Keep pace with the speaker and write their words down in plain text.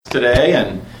today,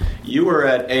 and you were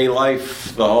at A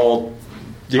Life the whole time.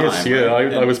 Yes, yeah,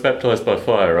 right? I was baptised by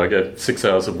fire. I get 6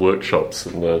 hours of workshops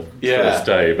in the first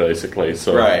day, basically.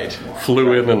 So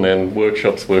flew in and then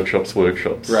workshops.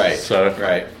 Right. So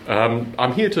right.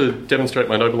 I'm here to demonstrate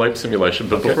my Noble Ape Simulation,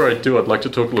 but before I do, I'd like to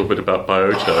talk a little bit about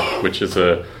Biota, which is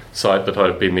a site that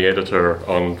I've been the editor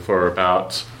on for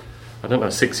about,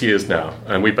 6 years now.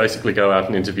 And we basically go out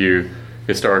and interview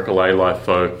historical A-Life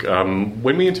folk.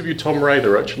 When we interviewed Tom Ray,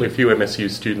 there were actually a few MSU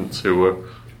students who were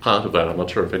part of that. I'm not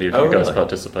sure if any of you guys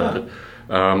participated.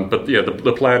 But yeah,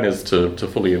 the plan is to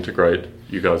fully integrate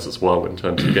you guys as well in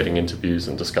terms of getting interviews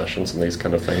and discussions and these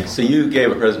kind of things. So you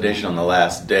gave a presentation on the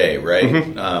last day, right?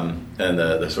 Mm-hmm. And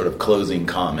the sort of closing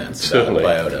comments Certainly.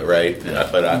 about Biota, right?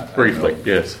 But briefly,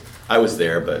 yes. I was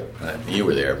there, but you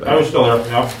were there. But I was still there,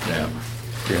 yeah.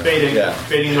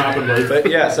 Fading rapidly. But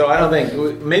yeah, so I don't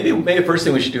think maybe the first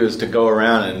thing we should do is to go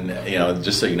around and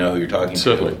just so you know who you're talking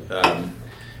Certainly.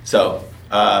 to.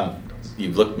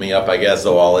 You've looked me up, I guess,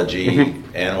 zoology,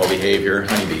 animal behavior,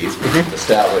 honeybees. We've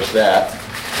established that.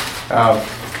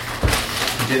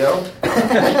 Ditto.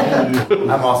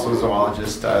 I'm also a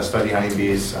zoologist. Study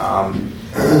honeybees,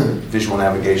 visual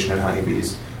navigation in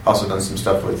honeybees. Also done some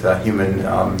stuff with human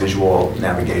visual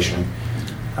navigation,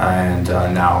 and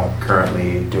now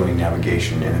currently doing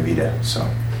navigation in Avita. So,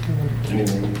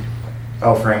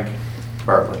 Frank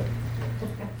Bartlett.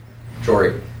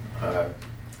 Jory,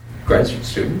 graduate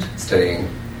student studying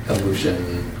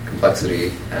evolution,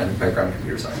 complexity, and background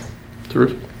computer science.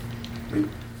 Terrific.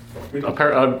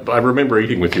 I remember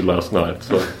eating with you last night.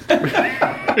 So.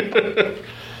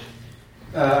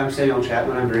 I'm Samuel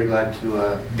Chapman. I'm very glad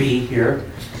to be here.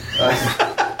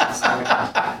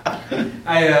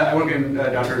 I work in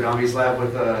Dr. Adami's lab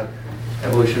with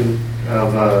evolution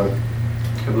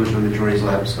of Jory's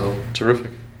lab. So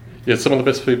terrific. Yeah, some of the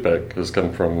best feedback has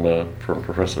come from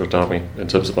Professor Adami in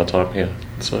terms of my time here.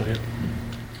 So yeah.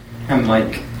 I'm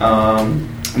Mike. I'm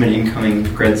an incoming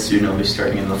grad student. I'll be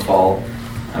starting in the fall.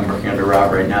 I'm working under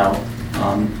Rob right now.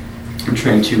 I'm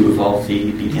trying to evolve the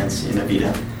obedience in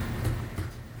Avita.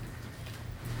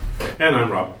 And I'm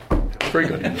Rob. Very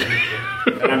good.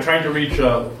 And I'm trying to reach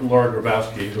Laura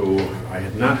Grabowski, who I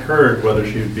had not heard whether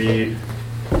she'd be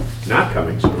not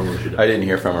coming soon. I didn't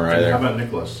hear from her either. How about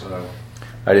Nicholas?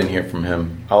 I didn't hear from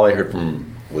him. All I heard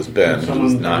from was Ben.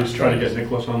 Someone's trying to get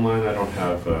Nicholas online. I don't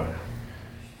have.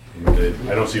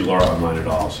 I don't see Laura online at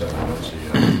all, so I don't see.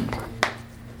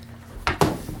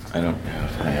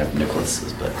 I have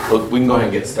Nicholas's, but we can go ahead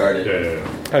and get started.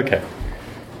 Yeah. Okay.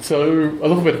 So a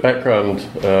little bit of background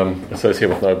associated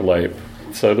with Noble Ape.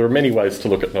 So there are many ways to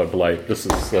look at Noble Ape. This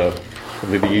is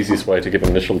probably the easiest way to give an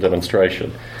initial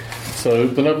demonstration. So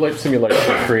the Noble Ape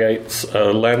Simulation creates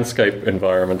a landscape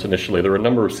environment initially. There are a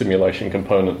number of simulation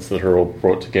components that are all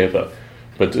brought together,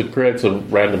 but it creates a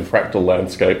random fractal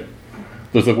landscape.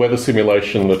 There's a weather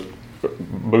simulation that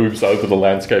moves over the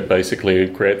landscape, basically.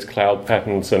 It creates cloud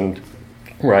patterns and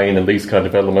rain and these kind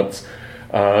of elements.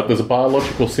 There's a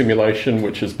biological simulation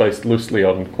which is based loosely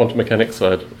on quantum mechanics.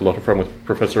 I had a lot of fun with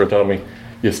Professor Adami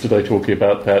yesterday talking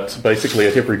about that. So basically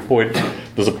at every point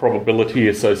there's a probability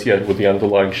associated with the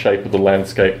underlying shape of the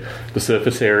landscape, the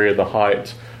surface area, the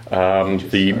height,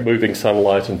 the moving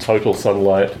sunlight and total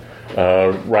sunlight,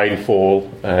 rainfall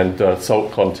and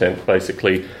salt content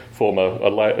basically form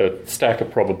a stack of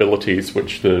probabilities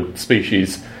which the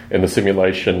species in the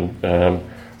simulation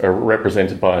are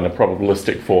represented by in a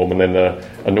probabilistic form, and then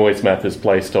a noise map is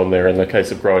placed on there. In the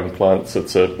case of growing plants,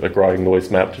 it's a growing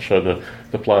noise map to show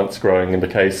the plants growing. In the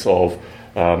case of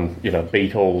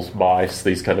beetles, mice,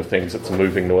 these kind of things, it's a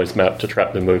moving noise map to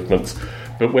trap their movements.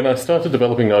 But when I started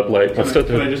developing Noble Ape, Can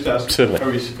I just ask? Certainly.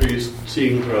 Are you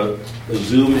seeing a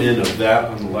zoom in of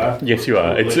that on the left? Yes, you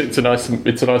are. It's an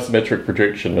isometric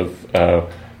projection of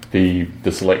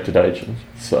the selected agent.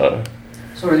 So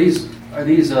are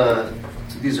these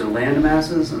are land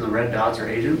masses and the red dots are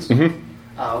agents? Mm-hmm.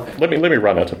 Oh, okay. Let me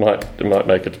run it. It might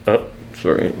make it. Oh,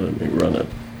 sorry. Let me run it.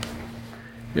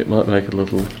 It might make it a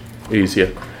little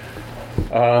easier.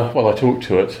 While I talk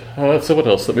to it. So what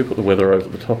else? Let me put the weather over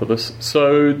the top of this.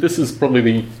 So this is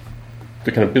probably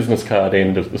the kind of business card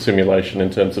end of the simulation in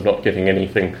terms of not getting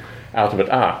anything out of it.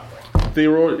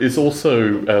 There is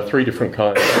also 3 different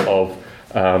kinds of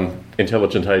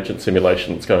intelligent agent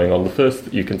simulation that's going on. The first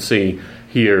that you can see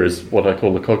here is what I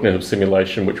call the cognitive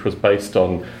simulation, which was based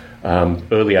on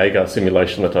early AGAR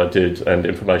simulation that I did and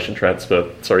information transfer.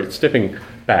 Sorry, stepping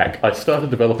back, I started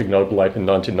developing Noble Ape in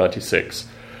 1996.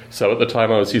 So at the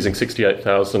time I was using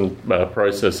 68,000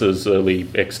 processors, early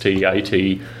XT,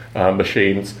 AT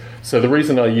machines. So the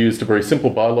reason I used a very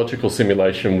simple biological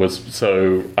simulation was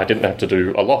so I didn't have to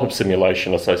do a lot of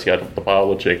simulation associated with the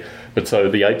biology, but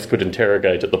so the apes could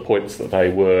interrogate at the points that they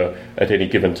were at any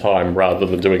given time rather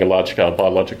than doing a large-scale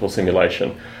biological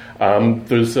simulation.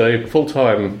 There's a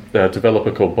full-time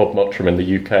developer called Bob Mottram in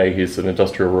the UK. He's an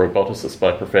industrial roboticist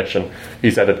by profession.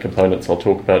 He's added components. I'll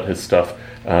talk about his stuff.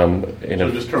 So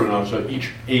just terminology, so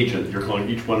each agent, you're calling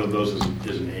each one of those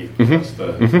is an ape.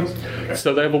 Okay.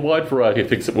 So they have a wide variety of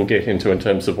things that we'll get into in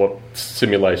terms of what's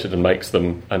simulated and makes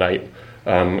them an ape,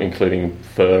 including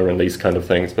fur and these kind of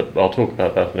things, but I'll talk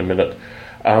about that in a minute.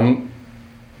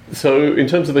 So in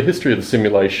terms of the history of the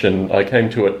simulation, I came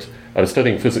to it, I was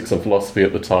studying physics and philosophy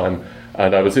at the time,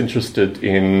 and I was interested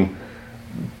in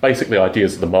basically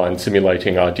ideas of the mind,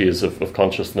 simulating ideas of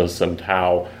consciousness and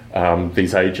how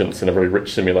these agents in a very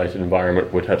rich simulated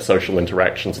environment would have social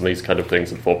interactions and these kind of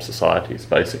things and form societies,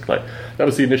 basically. That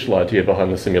was the initial idea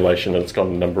behind the simulation, and it's gone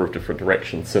in a number of different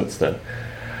directions since then.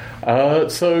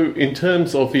 So in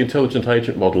terms of the intelligent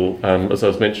agent model, as I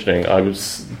was mentioning, I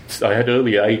had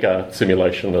early AGAR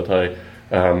simulation that I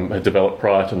had developed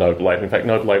prior to Noble Ape. In fact,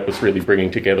 Noble Ape was really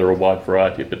bringing together a wide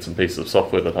variety of bits and pieces of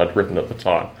software that I'd written at the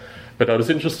time. But I was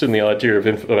interested in the idea of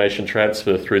information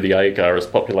transfer through the AGAR as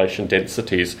population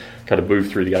densities kind of moved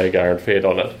through the AGAR and fed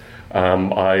on it.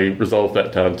 I resolved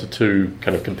that down to two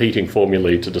kind of competing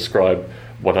formulae to describe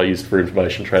what I used for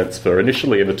information transfer.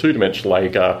 Initially in a two-dimensional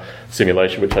AGAR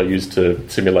simulation, which I used to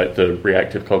simulate the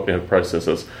reactive cognitive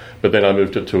processes, but then I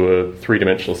moved it to a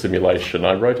three-dimensional simulation.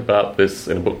 I wrote about this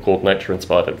in a book called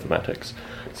Nature-Inspired Informatics.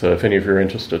 So if any of you are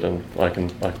interested, and I can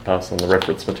pass on the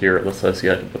reference material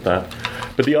associated with that.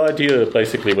 But the idea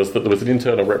basically was that there was an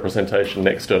internal representation, an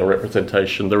external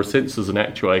representation. There are sensors and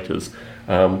actuators,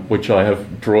 which I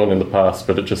have drawn in the past,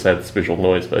 but it just adds visual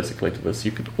noise basically to this.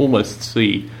 You could almost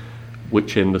see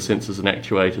which end the sensors and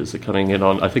actuators are coming in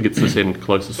on. I think it's this end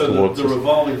closest towards the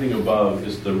revolving thing above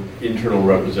is the internal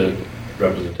representation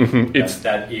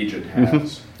that agent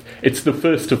has. It's the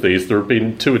first of these. There have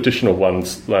been two additional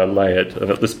ones layered,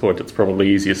 and at this point it's probably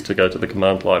easiest to go to the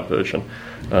command line version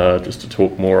just to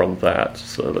talk more on that.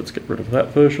 So let's get rid of that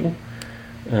version.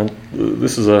 And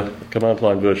this is a command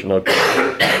line version I've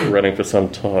been running for some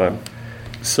time.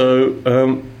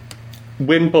 So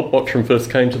when Bob Mottram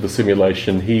first came to the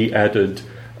simulation, he added...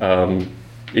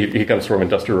 He comes from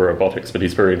industrial robotics, but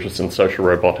he's very interested in social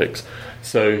robotics.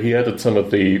 So he added some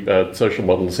of the social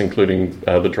models, including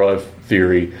the drive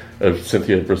theory of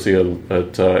Cynthia Brazil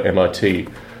at MIT.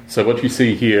 So what you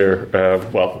see here,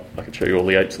 well, I can show you all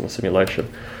the apes in the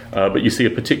simulation, but you see a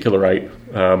particular ape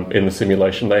in the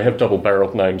simulation. They have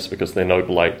double-barreled names because they're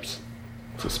noble apes.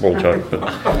 It's a small joke, but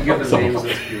You give them names,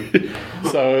 that's cute.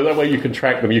 so that way you can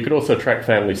track them. You can also track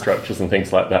family structures and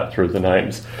things like that through the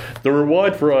names. There are a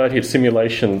wide variety of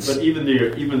simulations. But even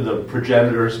the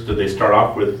progenitors, did they start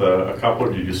off with a couple,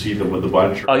 or did you see them with a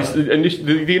bunch?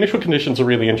 The initial conditions are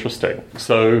really interesting.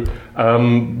 So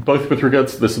both with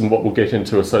regards to this and what we'll get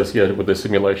into associated with the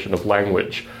simulation of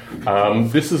language.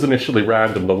 This is initially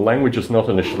random. The language is not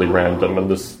initially random, and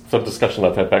there's some discussion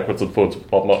I've had backwards and forwards with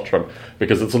Bob Mottram,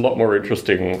 because it's a lot more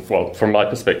interesting, well, from my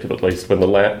perspective at least, when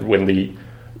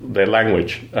their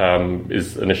language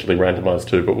is initially randomized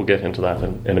too, but we'll get into that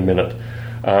in a minute.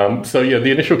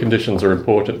 The initial conditions are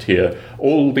important here.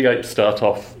 All the apes start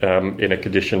off in a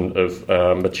condition of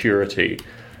maturity.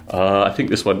 I think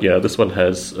this one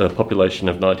has a population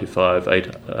of 95,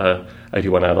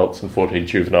 81 adults and 14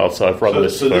 juveniles. So I've run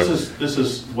this. So this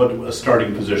is what a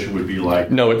starting position would be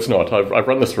like. No, it's not. I've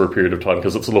run this for a period of time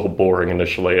because it's a little boring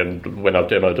initially, and when I've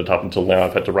demoed it up until now,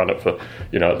 I've had to run it for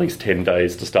at least 10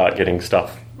 days to start getting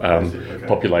stuff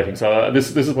populating. So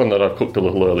this is one that I've cooked a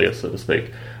little earlier, so to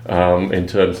speak, in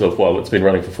terms of it's been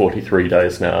running for 43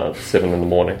 days now, 7 in the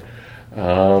morning.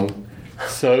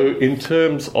 So in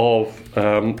terms of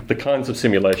the kinds of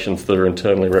simulations that are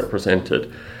internally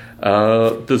represented,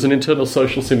 there's an internal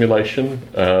social simulation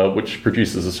which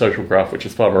produces a social graph, which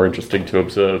is far more interesting to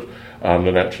observe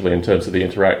than actually in terms of the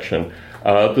interaction.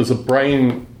 There's a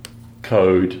brain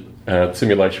code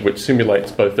simulation which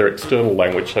simulates both their external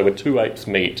language, so when two apes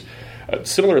meet,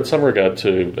 similar in some regard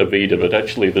to Avida, but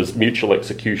actually there's mutual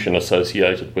execution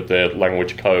associated with their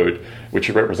language code, which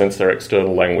represents their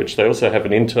external language. They also have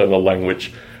an internal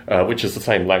language, which is the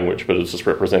same language, but it's just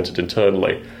represented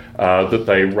internally, that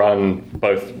they run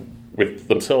both with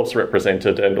themselves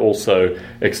represented and also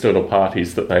external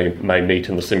parties that they may meet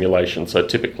in the simulation. So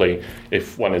typically,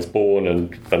 if one is born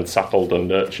and suckled and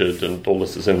nurtured and all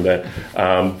this is in there,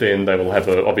 then they will have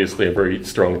obviously a very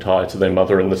strong tie to their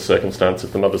mother in this circumstance.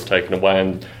 If the mother's taken away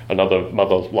and another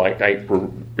mother-like ape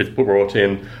is brought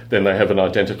in, then they have an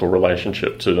identical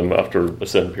relationship to them after a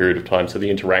certain period of time. So the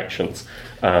interactions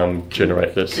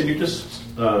generate this. Can you just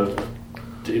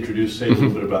to introduce, say a little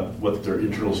bit about what their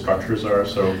internal structures are?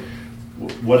 So,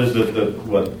 what is it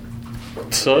what?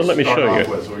 So let me show you.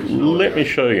 Let me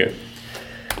show you.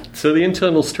 So the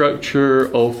internal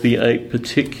structure of the ape,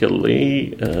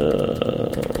 particularly,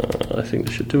 I think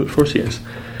this should do it for us. Yes.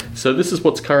 So this is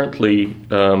what's currently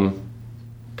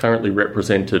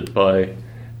represented by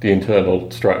the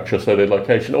internal structure. So their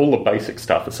location, all the basic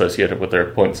stuff associated with their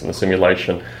points in the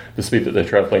simulation, the speed that they're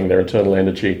travelling, their internal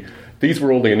energy. These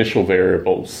were all the initial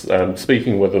variables,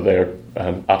 speaking whether they're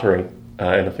uttering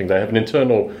anything. They have an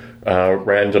internal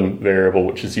random variable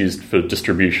which is used for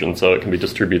distribution, so it can be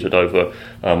distributed over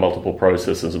multiple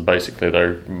processes, and basically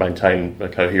they maintain a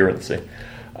coherency.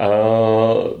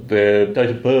 Their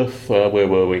date of birth, where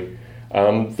were we?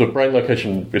 The brain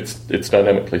location, it's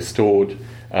dynamically stored.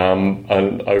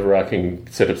 An overarching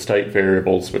set of state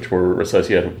variables which were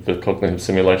associated with the cognitive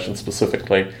simulation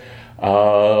specifically.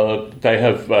 They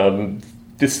have,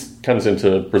 this comes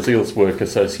into Brazil's work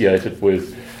associated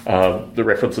with the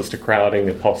references to crowding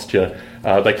and posture.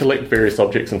 They collect various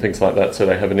objects and things like that, so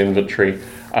they have an inventory.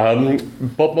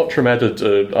 Bob Mottram added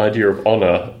an idea of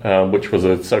honour, which was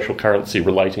a social currency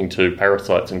relating to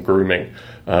parasites and grooming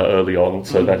early on,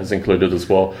 so that is included as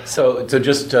well. So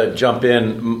just to jump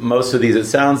in, most of these, it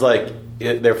sounds like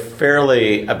they're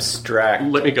fairly abstract.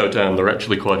 Let me go down. They're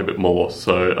actually quite a bit more.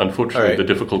 So, unfortunately, the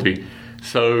difficulty.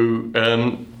 So,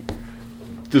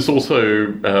 there's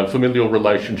also familial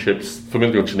relationships,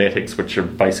 familial genetics, which are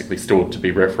basically stored to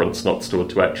be referenced, not stored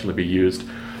to actually be used.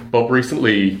 Bob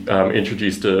recently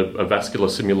introduced a vascular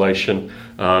simulation.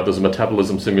 There's a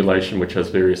metabolism simulation, which has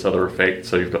various other effects.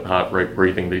 So you've got heart rate,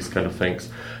 breathing, these kind of things.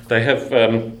 They have,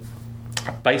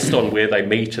 based on where they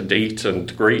meet and eat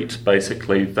and greet,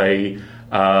 basically, they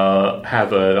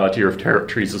have an idea of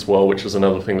territories as well, which is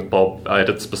another thing that Bob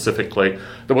added specifically.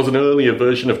 There was an earlier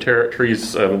version of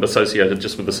territories associated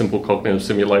just with a simple cognitive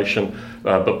simulation,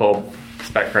 but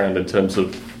Bob's background in terms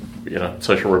of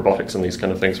social robotics and these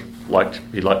kind of things,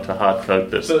 he liked to hard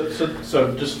code this.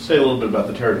 So just say a little bit about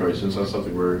the territory, since that's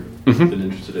something we're been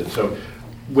interested in. So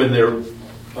when they're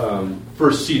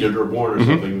first seeded or born or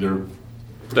something,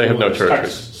 they have no territory.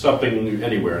 Something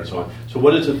anywhere and so on. So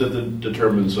what is it that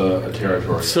determines a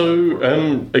territory? So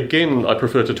again, I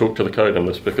prefer to talk to the code on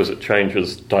this because it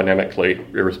changes dynamically,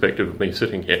 irrespective of me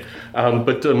sitting here.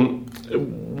 But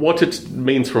what it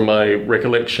means from my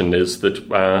recollection is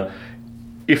that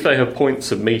if they have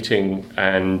points of meeting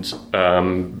and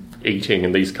eating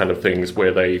and these kind of things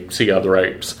where they see other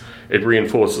apes, it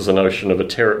reinforces a notion of a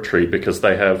territory because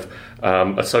they have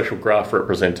a social graph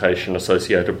representation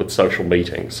associated with social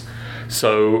meetings.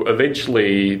 So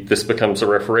eventually this becomes a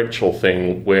referential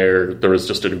thing where there is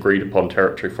just an agreed upon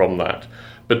territory from that.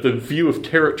 But the view of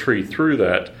territory through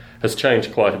that has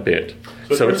changed quite a bit.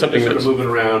 So it's something that's moving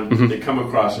around, they come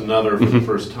across another for the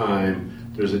first time,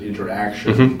 there's an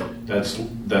interaction that's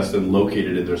then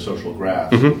located in their social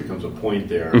graph. So it becomes a point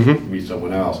there to meet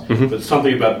someone else. But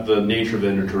something about the nature of the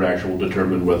interaction will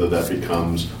determine whether that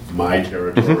becomes my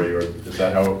territory, or is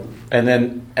that how? And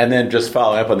then just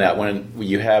following up on that, when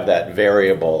you have that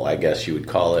variable, I guess you would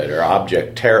call it, or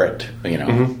object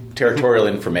territorial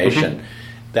information,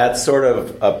 that's sort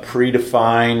of a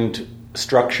predefined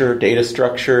structure, data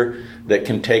structure that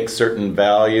can take certain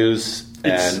values.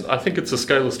 I think it's a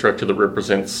scalar structure that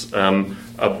represents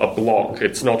a block.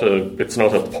 It's not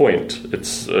a point.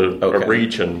 It's a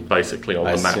region, basically, on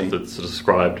the map that's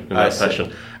described in that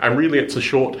fashion. And really, it's a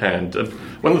shorthand. And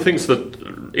one of the things that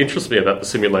interests me about the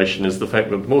simulation is the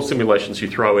fact that the more simulations you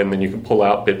throw in, then you can pull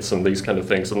out bits and these kind of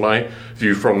things. And my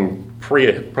view from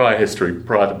prior history,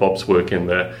 prior to Bob's work in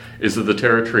there, is that the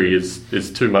territory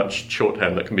is too much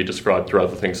shorthand that can be described through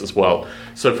other things as well.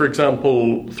 So, for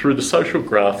example, through the social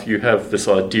graph, you have this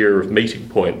idea of meeting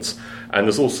points, and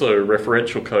there's also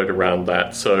referential code around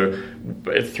that. So,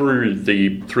 through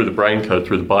the brain code,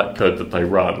 through the byte code that they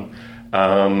run,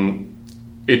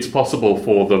 it's possible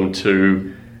for them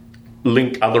to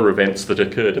link other events that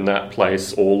occurred in that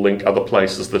place, or link other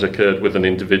places that occurred with an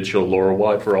individual, or a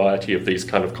wide variety of these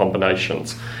kind of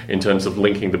combinations in terms of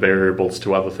linking the variables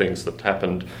to other things that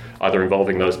happened, either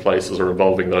involving those places or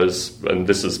involving those, and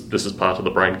this is part of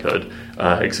the brain code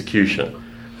execution.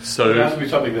 So it has to be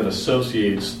something that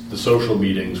associates the social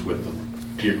meetings with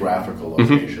the geographical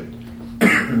location.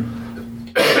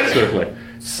 certainly.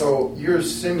 So you're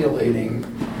simulating,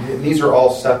 these are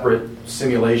all separate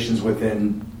simulations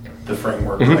within the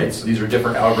framework, right? So these are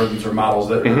different algorithms or models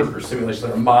that are simulations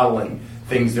that are modeling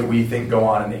things that we think go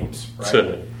on in apes, right?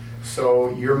 Certainly. So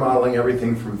you're modeling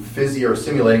everything from or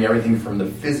simulating everything from the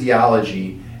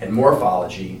physiology and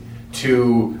morphology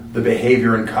to the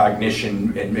behavior and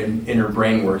cognition and inner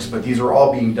brain works. But these are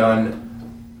all being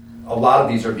done, a lot of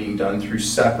these are being done through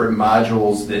separate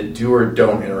modules that do or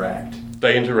don't interact.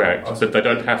 They interact, but they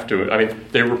don't have to. I mean,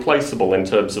 they're replaceable in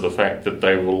terms of the fact that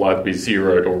they will either be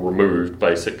zeroed or removed,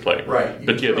 basically. Right. You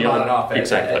but can turn them on and off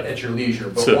at your leisure.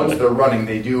 But Certainly. Once they're running,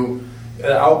 they do,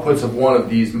 outputs of one of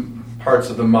these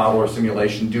parts of the model or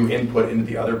simulation do input into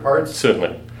the other parts?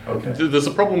 Certainly. Okay. There's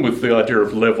a problem with the idea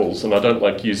of levels, and I don't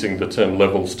like using the term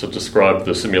levels to describe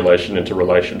the simulation into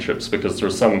relationships, because there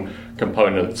are some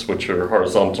components which are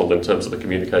horizontal in terms of the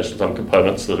communication, some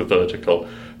components that are vertical.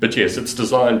 But yes, it's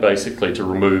designed basically to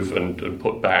remove and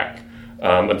put back,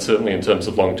 and certainly in terms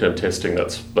of long-term testing,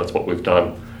 that's what we've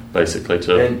done, basically.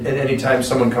 And anytime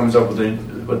someone comes up with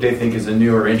what they think is a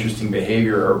new or interesting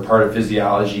behavior or part of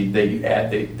physiology,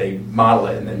 they model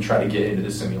it and then try to get into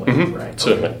the simulation, right?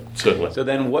 Certainly. So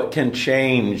then what can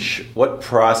change, what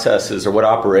processes or what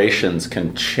operations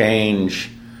can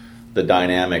change the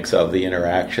dynamics of the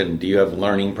interaction? Do you have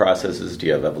learning processes? Do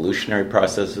you have evolutionary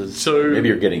processes? So maybe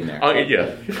you're getting there.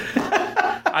 Yeah.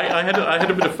 I had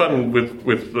a bit of fun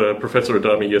with Professor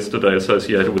Adami yesterday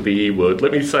associated with the E word.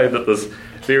 Let me say that there's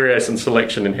variation,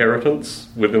 selection, inheritance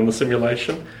within the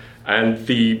simulation, and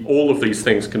all of these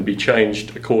things can be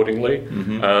changed accordingly.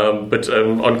 But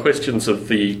on questions of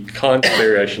the kinds of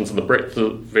variations and the breadth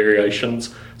of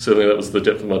variations, certainly that was the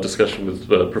depth of my discussion with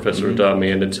Professor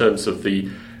Adami, and in terms of the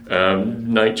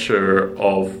nature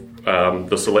of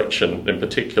the selection in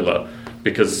particular,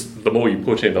 because the more you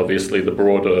put in, obviously, the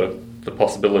broader the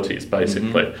possibilities,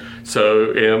 basically.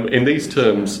 So in these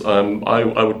terms, I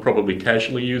would probably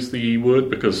casually use the E word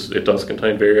because it does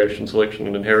contain variation, selection,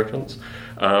 and inheritance.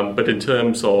 But in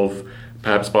terms of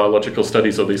perhaps biological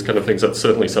studies or these kind of things, that's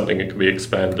certainly something that can be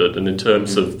expanded. And in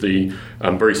terms of the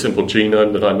very simple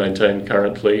genome that I maintain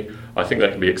currently, I think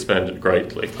that can be expanded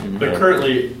greatly. But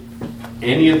currently,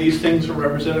 any of these things are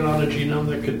represented on a genome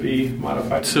that could be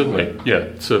modified? Certainly, yeah,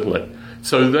 certainly.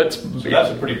 So that's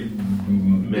a pretty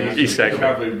massive exactly.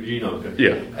 genome.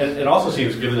 Yeah. And it also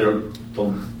seems, given the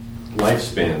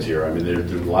lifespans here, I mean, there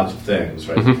are lots of things,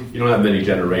 right? You don't have many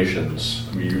generations.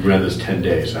 I mean, you ran this 10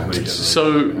 days. How many generations?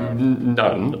 So,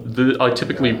 none. I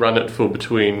typically run it for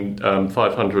between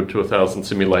 500 to 1,000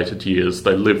 simulated years.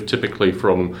 They live typically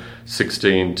from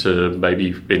 16 to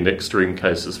maybe, in extreme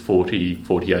cases, 40,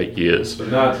 48 years. So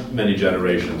not many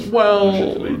generations.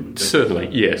 Well, certainly,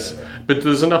 yes. But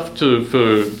there's enough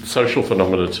for social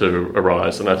phenomena to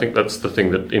arise, and I think that's the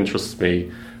thing that interests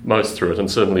me most through it. And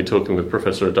certainly talking with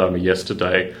Professor Adami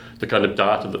yesterday, the kind of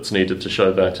data that's needed to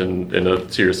show that in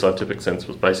a serious scientific sense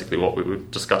was basically what we were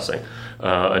discussing.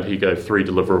 And he gave 3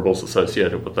 deliverables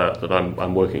associated with that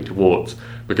I'm working towards,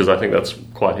 because I think that's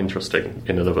quite interesting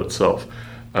in and of itself.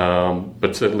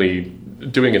 But certainly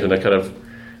doing it in a kind of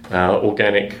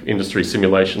organic industry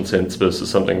simulation sense versus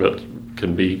something that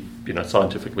can be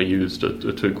scientifically used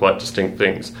are 2 quite distinct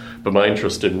things. But my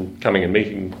interest in coming and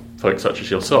meeting folks such as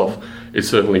yourself is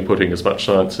certainly putting as much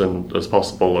science in as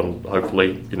possible, and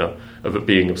hopefully, of it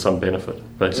being of some benefit,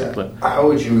 basically. Yeah. How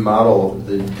would you model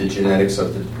the genetics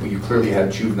of you clearly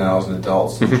have juveniles and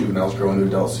adults, and juveniles grow into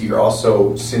adults, so you're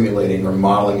also simulating or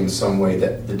modeling in some way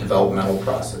that the developmental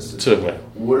processes. Certainly.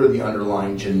 What are the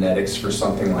underlying genetics for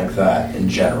something like that in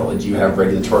general? Do you have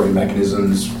regulatory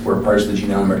mechanisms where parts of the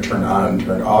genome are turned on and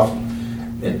turned off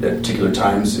at particular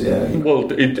times? In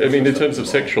terms of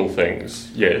sexual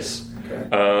things, yes.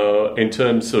 Okay. In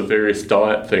terms of various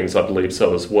diet things, I believe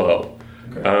so as well.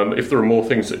 Okay. If there are more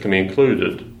things that can be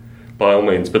included, by all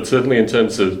means, but certainly in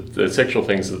terms of the sexual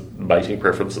things, mating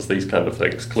preferences, these kind of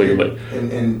things, clearly.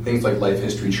 And things like life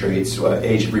history traits,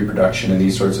 age of reproduction, and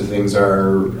these sorts of things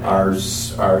are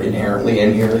inherently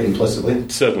in here, implicitly?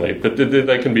 Certainly, but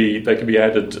they can be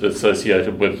added,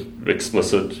 associated with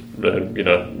explicit,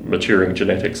 maturing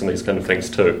genetics and these kind of things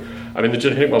too. I mean, the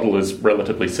genetic model is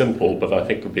relatively simple, but I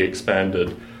think could be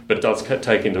expanded, but it does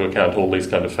take into account all these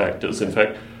kind of factors. In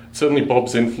fact, certainly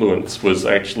Bob's influence was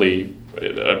actually,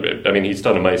 he's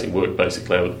done amazing work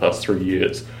basically over the past 3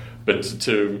 years, but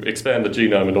to expand the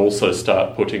genome and also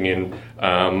start putting in,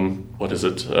 it's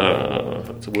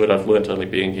a word I've learnt only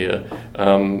being here,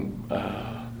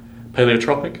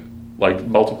 paleotropic, like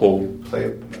multiple...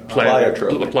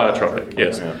 Pleiotropic,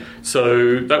 yes. Yeah.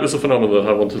 So that was a phenomenon that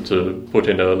I wanted to put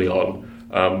in early on,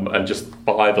 and just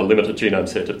by the limited genome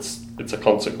set, it's a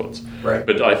consequence. Right.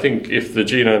 But I think if the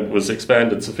genome was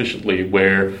expanded sufficiently,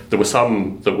 where there were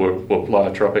some that were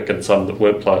pleiotropic and some that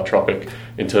weren't pleiotropic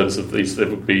in terms of these, that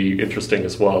would be interesting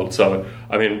as well. So,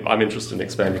 I mean, I'm interested in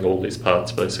expanding all these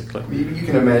parts, basically. You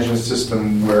can imagine a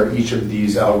system where each of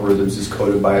these algorithms is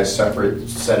coded by a separate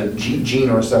set of gene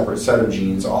or a separate set of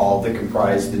genes, all that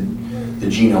comprise the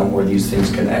genome, where these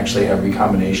things can actually have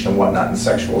recombination and whatnot in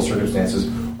sexual circumstances.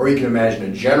 Or you can imagine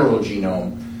a general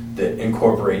genome that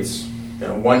incorporates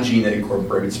one gene that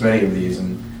incorporates many of these.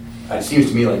 And it seems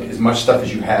to me like as much stuff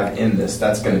as you have in this,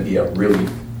 that's going to be a really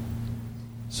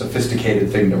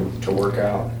sophisticated thing to work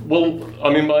out. Well, I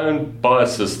mean, my own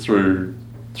bias is through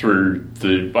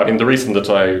the reason that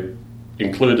I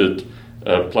included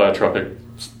pleiotropic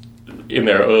in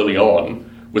there early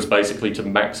on was basically to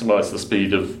maximize the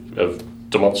speed of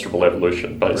demonstrable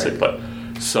evolution, basically.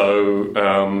 Right. So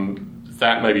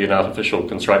that may be an artificial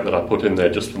constraint that I put in there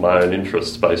just for my own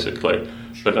interests, basically.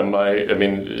 But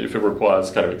if it requires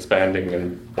kind of expanding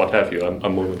and what have you,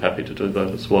 I'm more than happy to do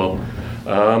that as well.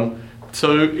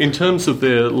 So in terms of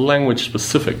their language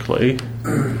specifically,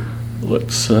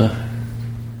 let's.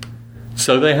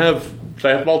 So they have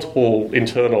multiple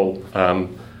internal.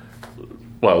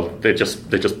 They're just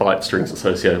byte strings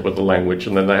associated with the language,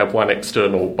 and then they have one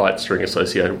external byte string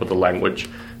associated with the language.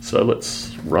 So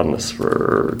let's run this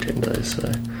for 10 days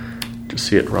to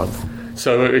see it run.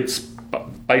 So it's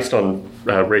based on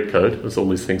red code, as all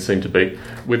these things seem to be,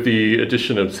 with the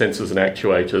addition of sensors and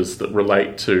actuators that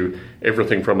relate to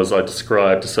everything from, as I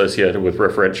described, associated with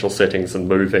referential settings and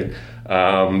moving,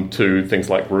 to things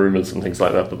like rumours and things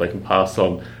like that they can pass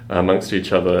on amongst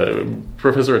each other.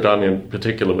 Professor Adami in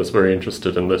particular was very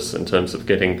interested in this in terms of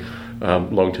getting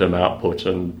long-term output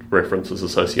and references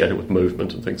associated with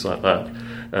movement and things like that.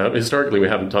 Historically, we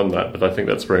haven't done that, but I think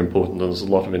that's very important, and there's a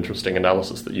lot of interesting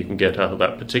analysis that you can get out of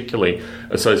that, particularly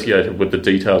associated with the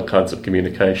detailed kinds of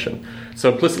communication.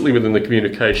 So implicitly within the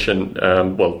communication,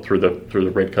 through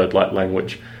the red code-like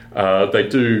language, they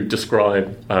do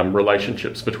describe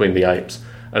relationships between the apes.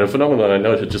 And a phenomenon I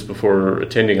noted just before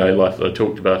attending A-Life that I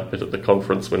talked about a bit at the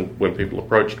conference when people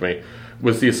approached me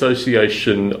was the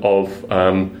association of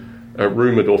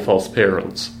rumoured or false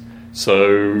parents.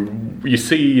 So you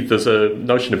see there's a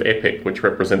notion of epic, which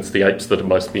represents the apes that are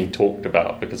most being talked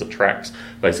about because it tracks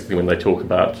basically when they talk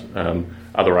about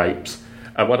other apes.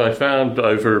 And what I found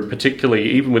over, particularly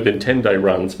even within 10-day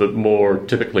runs, but more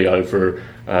typically over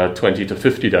 20 to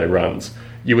 50-day runs,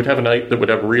 you would have an ape that would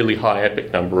have a really high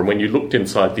epic number, and when you looked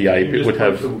inside the ape, it would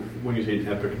have... When you say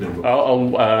epic number...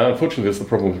 unfortunately, there's the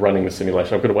problem with running the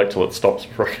simulation. I've got to wait till it stops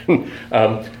before I can...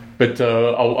 But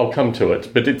I'll come to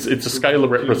it. But it's a scalar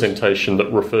representation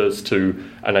that refers to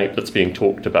an ape that's being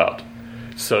talked about.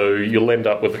 So you'll end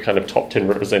up with a kind of top 10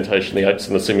 representation of the apes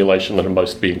in the simulation that are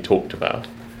most being talked about.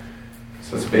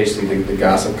 So it's basically the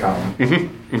gossip column.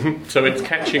 Mm-hmm, mm-hmm. So it's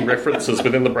catching references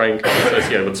within the brain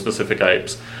associated with specific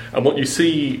apes. And what you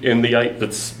see in the ape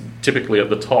that's typically at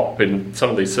the top in some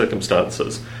of these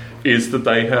circumstances is that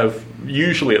they have,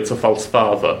 usually it's a false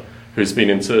father who's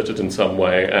been inserted in some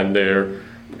way, and they're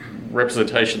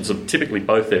representations of typically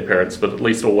both their parents, but at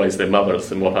least always their mothers,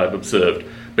 in what I've observed,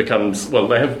 becomes,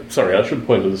 I should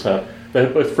point this out, they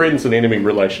have both friends and enemy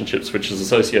relationships, which is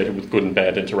associated with good and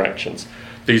bad interactions.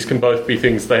 These can both be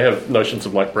things, they have notions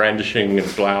of like brandishing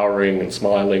and glowering and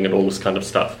smiling and all this kind of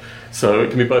stuff. So it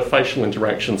can be both facial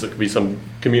interactions, it can be some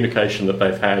communication that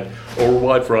they've had, or a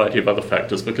wide variety of other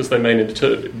factors, because they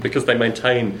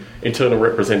maintain internal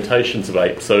representations of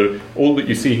apes. So all that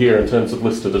you see here in terms of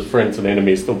listed as friends and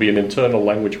enemies, there'll be an internal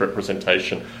language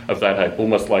representation of that ape,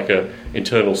 almost like an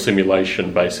internal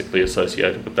simulation basically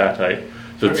associated with that ape.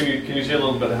 So can you say a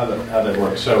little bit how that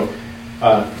works? So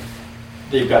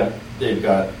they've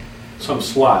got some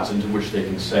slots into which they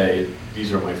can say,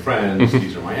 these are my friends, mm-hmm.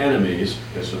 these are my enemies.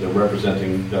 Okay, so they're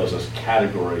representing those as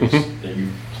categories mm-hmm. that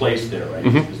you've placed there, right?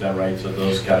 Mm-hmm. Is that right? So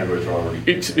those categories are already...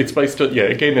 It's based on,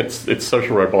 again, it's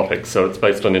social robotics, so it's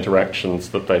based on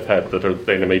interactions that they've had that are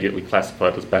then immediately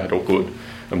classified as bad or good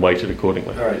and weighted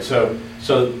accordingly. All right, so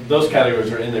those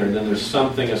categories are in there, and then there's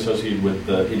something associated with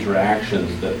the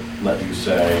interactions that let you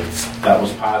say, that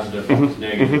was positive, that was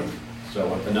negative. Mm-hmm.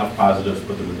 So enough positives,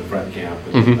 put them in the friend camp,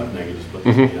 and mm-hmm. enough negatives, put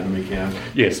them in the enemy camp.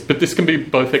 Yes, but this can be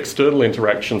both external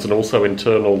interactions and also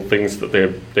internal things that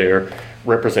their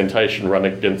representation run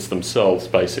against themselves,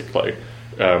 basically,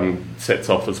 sets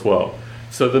off as well.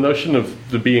 So the notion of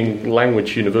the being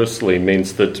language universally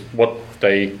means that what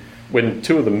they when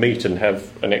two of them meet and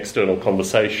have an external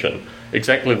conversation,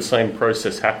 exactly the same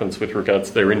process happens with regards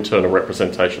to their internal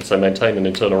representation. So maintain an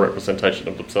internal representation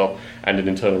of themselves and an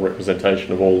internal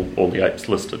representation of all the apes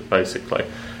listed, basically.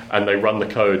 And they run the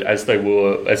code as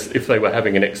if they were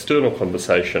having an external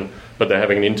conversation, but they're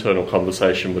having an internal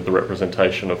conversation with the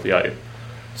representation of the ape.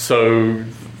 So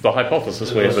the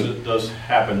hypothesis we have... Does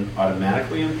happen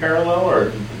automatically in parallel, or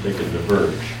they can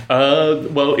diverge?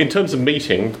 Well, in terms of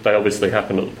meeting, they obviously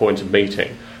happen at the point of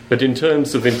meeting. But in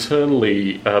terms of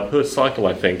internally, per cycle,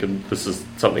 I think, and this is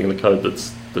something in the code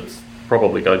that's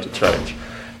probably going to change,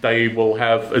 they will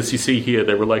have, as you see here,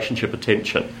 their relationship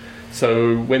attention.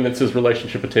 So when it says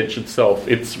relationship attention self,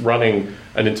 it's running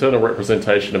an internal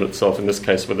representation of itself, in this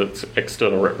case with its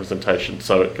external representation,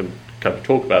 so it can kind of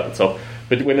talk about itself.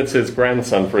 But when it says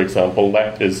grandson, for example,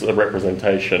 that is a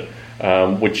representation,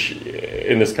 which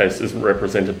in this case isn't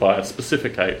represented by a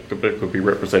specific ape, but it could be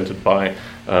represented by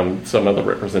some other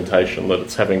representation that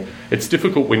it's having. It's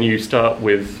difficult when you start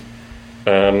with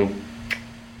the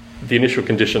initial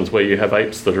conditions where you have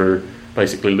apes that are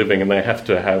basically living and they have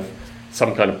to have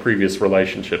some kind of previous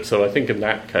relationship. So I think in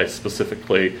that case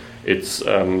specifically, it's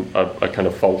a kind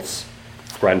of false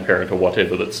grandparent or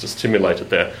whatever that's just simulated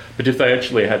there. But if they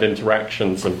actually had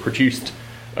interactions and produced,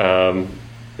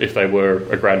 if they were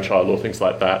a grandchild or things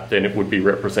like that, then it would be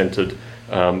represented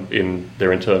in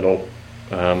their internal...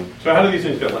 So how do these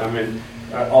things go? I mean,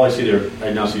 all I see there,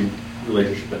 I now see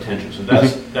relationship attention. So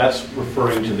that's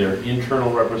referring to their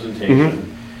internal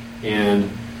representation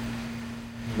and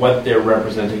what they're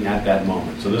representing at that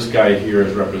moment. So this guy here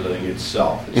is representing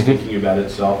itself. It's thinking about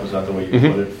itself. Is that the way you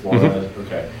put it? Flora?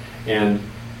 Okay. And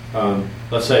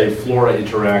let's say Flora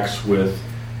interacts with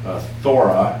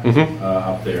Thora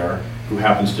up there, who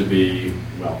happens to be,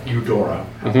 well, Eudora,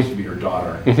 happens to be her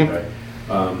daughter. Okay.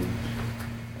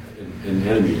 An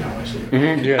enemy now, I see.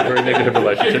 Yeah, very negative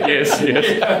relationship.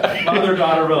 Yes.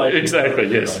 Mother-daughter relationship.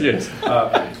 Exactly, yes.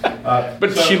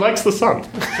 But so, she likes the son.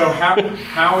 So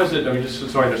how is it, I mean, just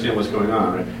so I understand what's going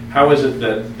on, right? How is it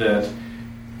that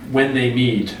when they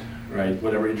meet, right,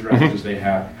 whatever interactions they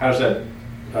have, how does that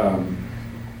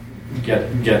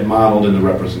get modeled in the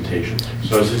representation?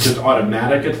 So is it just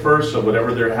automatic at first? So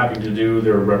whatever they're having to do,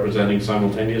 they're representing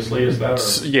simultaneously? Is that?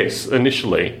 Or? Yes,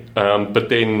 initially, but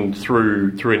then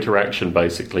through interaction,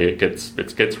 basically, it gets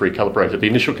recalibrated. The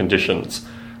initial conditions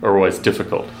are always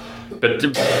difficult, but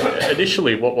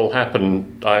initially, what will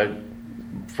happen,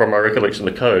 from my recollection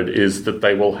of the code, is that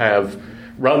they will have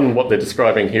run what they're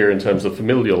describing here in terms of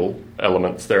familial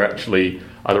elements. They're actually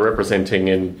either representing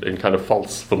in kind of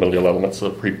false familial elements that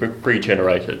are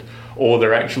pre-generated, or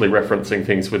they're actually referencing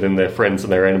things within their friends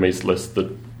and their enemies list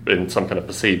that in some kind of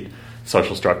perceived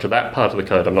social structure. That part of the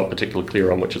code I'm not particularly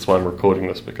clear on, which is why I'm recording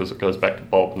this, because it goes back to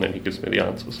Bob and then he gives me the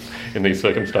answers in these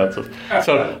circumstances.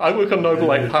 So I work on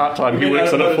Noble Ape part-time, he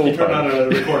works on it full-time. You turned on a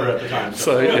recorder at the time.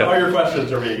 So yeah. All your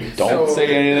questions are being... Don't say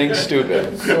anything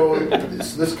stupid. So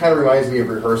this kind of reminds me of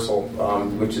rehearsal,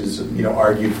 which is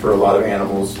argued for a lot of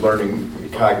animals learning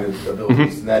cognitive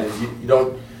abilities, and that is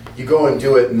you go and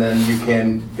do it, and then you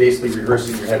can basically rehearse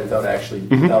it in your head without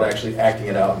actually acting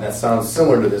it out. And that sounds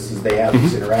similar to this, as they have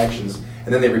these interactions,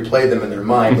 and then they replay them in their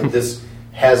mind. But this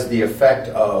has the effect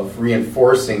of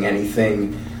reinforcing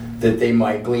anything that they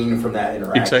might glean from that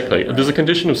interaction. Exactly. Right? There's a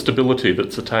condition of stability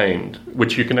that's attained,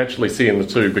 which you can actually see in the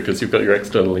two, because you've got your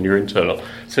external and your internal.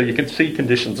 So you can see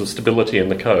conditions of stability in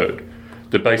the code.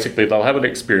 That basically they'll have an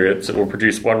experience, it will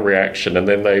produce one reaction, and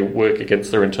then they work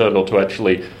against their internal to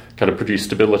actually kind of produce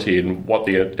stability in what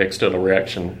the external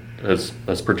reaction has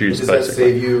produced. Does that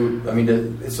save you? I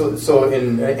mean, so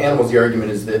in animals, the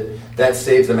argument is that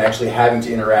saves them actually having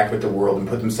to interact with the world and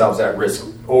put themselves at risk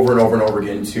over and over and over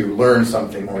again to learn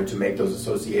something or to make those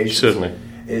associations. Certainly.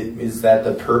 Is that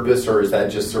the purpose, or is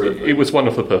that just sort of... It was one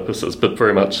of the purposes, but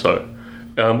very much so.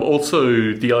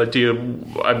 Also, the idea,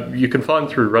 you can find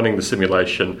through running the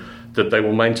simulation that they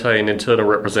will maintain internal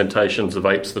representations of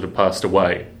apes that have passed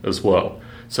away as well.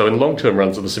 So in long-term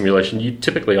runs of the simulation, you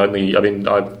typically only,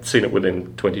 I've seen it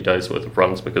within 20 days worth of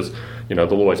runs, because,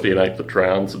 there'll always be an ape that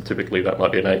drowns, and typically that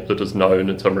might be an ape that is known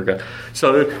in some regard.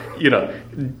 So,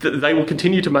 they will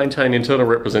continue to maintain internal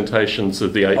representations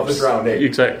of the apes. Of the drowned ape.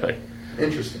 Exactly.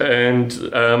 Interesting. And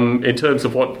in terms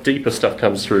of what deeper stuff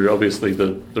comes through, obviously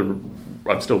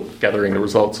I'm still gathering the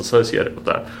results associated with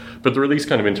that. But there are these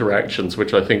kind of interactions,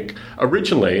 which I think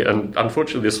originally, and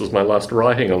unfortunately this was my last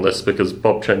writing on this because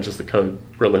Bob changes the code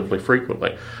relatively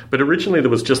frequently, but originally there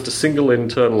was just a single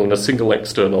internal and a single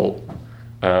external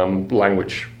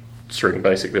language string,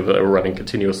 basically, that they were running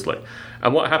continuously.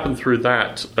 And what happened through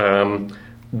that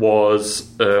was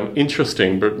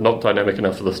interesting but not dynamic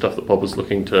enough for the stuff that Bob was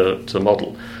looking to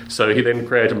model. So he then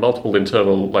created multiple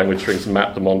internal language strings and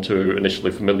mapped them onto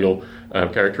initially familial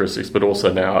characteristics, but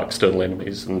also now external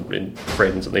enemies and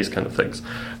friends and these kind of things.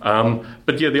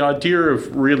 But yeah, the idea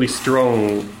of really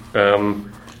strong,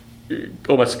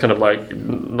 almost kind of like,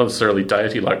 not necessarily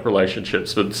deity-like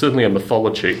relationships, but certainly a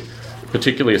mythology,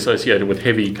 particularly associated with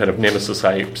heavy kind of nemesis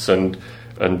apes and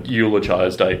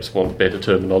eulogized apes, want better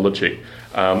terminology.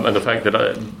 And the fact that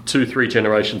 2-3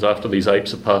 generations after these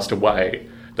apes have passed away,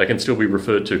 they can still be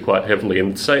referred to quite heavily.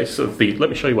 In the case of let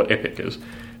me show you what epic is.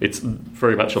 It's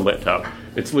very much a let-up.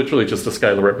 It's literally just a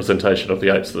scalar representation of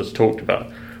the apes that's talked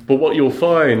about. But what you'll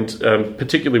find,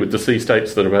 particularly with deceased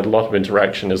apes that have had a lot of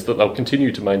interaction, is that they'll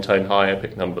continue to maintain high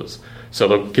epic numbers. So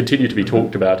they'll continue to be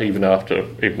talked about even after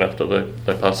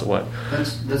they pass away.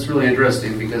 That's really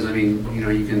interesting because, I mean, you know,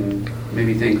 you can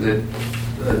maybe think that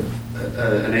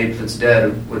an ape that's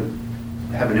dead would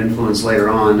have an influence later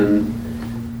on,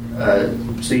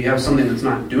 and so you have something that's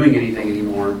not doing anything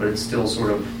anymore, but it's still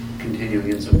sort of continuing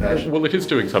in some fashion. Well, it is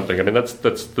doing something. I mean, that's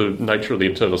the nature of the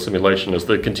internal simulation, is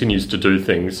that it continues to do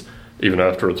things even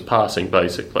after it's passing,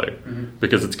 basically,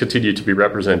 because it's continued to be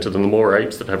represented, and the more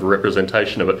apes that have a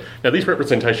representation of it. Now, these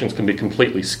representations can be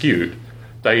completely skewed.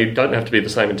 They don't have to be the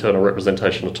same internal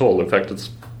representation at all. In fact,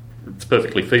 it's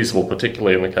perfectly feasible,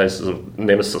 particularly in the cases of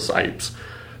nemesis apes,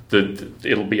 that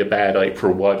it'll be a bad ape for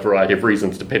a wide variety of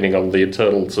reasons, depending on the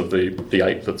internals of the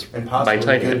ape that's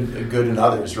maintaining it. Good in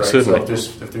others, right? Certainly.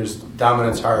 So if there's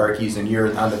dominance hierarchies and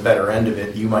you're on the better end of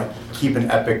it, you might keep an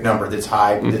epic number that's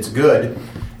high, that's good,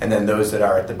 and then those that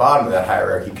are at the bottom of that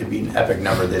hierarchy could be an epic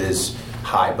number that is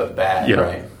high but bad,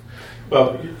 right?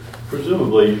 Well,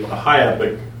 presumably a higher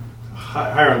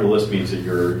on the list means that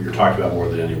you're talking about more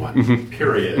than anyone.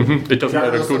 Period. It doesn't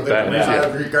matter good,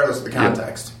 bad. Regardless of the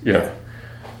context. Yeah.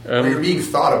 They're being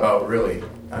thought about, really.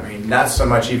 I mean, not so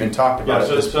much even talked about.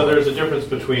 So there's a difference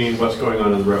between what's going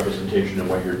on in the representation and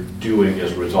what you're doing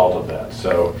as a result of that.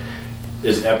 So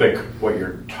is epic what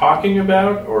you're talking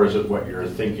about, or is it what you're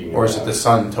thinking about? Or is it the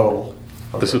sum total?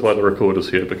 This is why the recorder's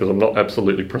here, because I'm not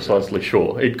absolutely precisely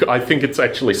sure. I think it's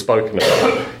actually spoken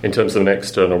about in terms of an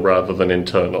external rather than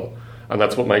internal. And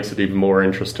that's what makes it even more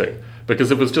interesting.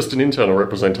 Because if it was just an internal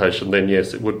representation, then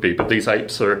yes, it would be. But these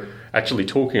apes are actually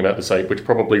talking about this ape, which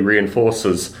probably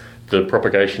reinforces the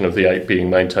propagation of the ape being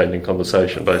maintained in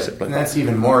conversation, basically. And that's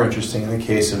even more interesting in the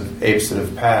case of apes that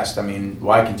have passed. I mean,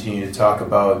 why continue to talk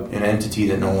about an entity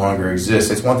that no longer exists?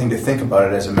 It's one thing to think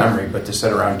about it as a memory, but to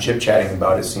sit around chit-chatting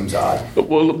about it seems odd.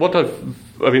 Well, what I've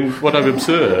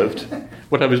observed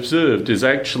is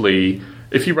actually,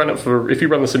 if you run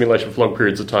the simulation for long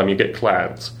periods of time, you get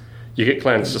clans. You get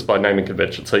clans just by naming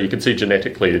convention, so you can see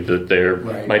genetically that they're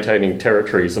maintaining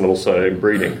territories and also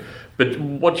breeding. But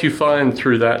what you find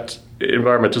through that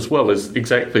environment as well is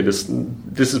exactly this.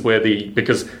 This is where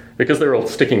because they're all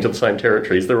sticking to the same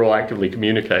territories, they're all actively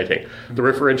communicating. The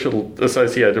referential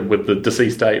associated with the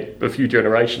deceased ape a few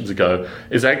generations ago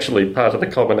is actually part of the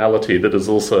commonality that is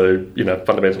also,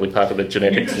 fundamentally part of the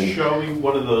genetics. Can you just show me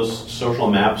one of those social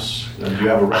maps? Do you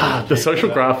have a reference? The social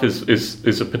graph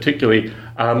is a particularly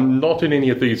not in any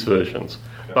of these versions.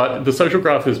 But the social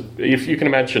graph is, if you can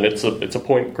imagine, it's a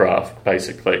point graph,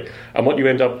 basically. And what you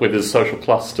end up with is social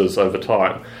clusters over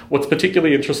time. What's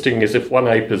particularly interesting is if one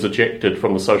ape is ejected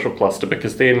from the social cluster,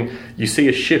 because then you see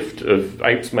a shift of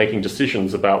apes making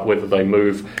decisions about whether they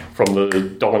move from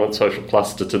the dominant social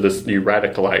cluster to this new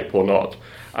radical ape or not.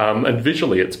 And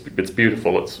visually, it's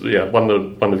beautiful. It's one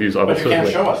of the views I was. But you can't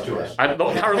show us to us. Not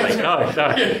currently. No.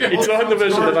 It's not in the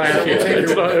version that I have here.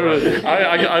 It's not.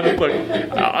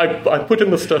 I put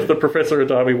in the stuff that Professor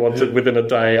Adami wanted within a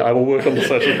day. I will work on the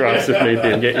social graphs if need be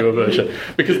and get you a version.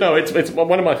 Because it's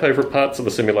one of my favourite parts of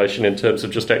the simulation in terms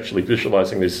of just actually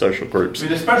visualising these social groups. I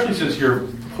mean, especially since your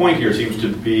point here seems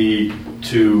to be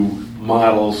to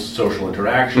model social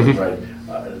interactions, right?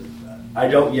 I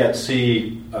don't yet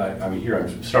see. Here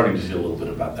I'm starting to see a little bit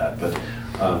about that, but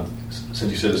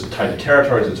since you said it's tied to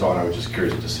territories and so on, I was just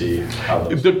curious to see how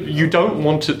those. You don't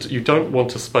want it. You don't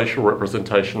want a spatial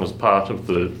representation as part of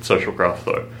the social graph,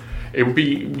 though. It would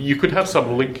be. You could have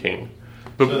some linking,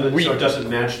 but so it doesn't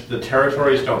match. The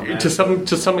territories don't match.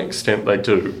 To some extent, they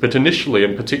do. But initially,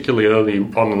 and particularly early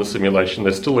on in the simulation,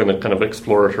 they're still in a kind of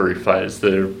exploratory phase.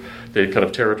 They're their kind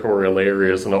of territorial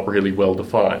areas are not really well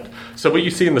defined. So what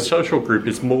you see in the social group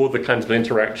is more the kinds of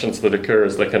interactions that occur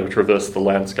as they kind of traverse the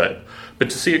landscape. But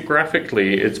to see it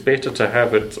graphically, it's better to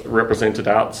have it represented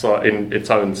outside in its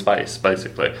own space,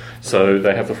 basically. So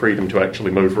they have the freedom to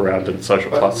actually move around in social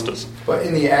clusters. But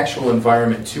in the actual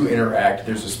environment, to interact,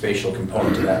 there's a spatial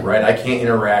component to that, right? I can't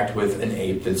interact with an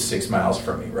ape that's 6 miles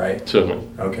from me, right? Certainly.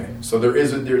 Okay, so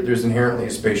there's inherently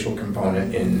a spatial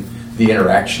component in the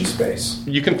interaction space.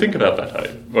 You can think about that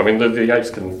ape. I mean, the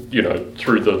apes can,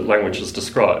 through the languages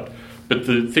described. But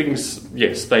the things,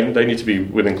 yes, they need to be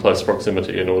within close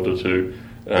proximity in order to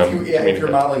if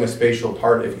you're modeling a spatial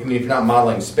part, if you're not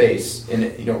modeling space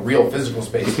in real physical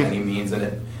space by any means,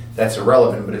 then that's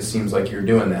irrelevant. But it seems like you're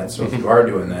doing that. So if you are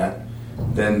doing that,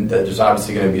 then there's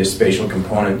obviously going to be a spatial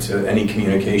component to any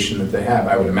communication that they have,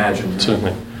 I would imagine.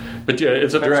 Certainly. But yeah,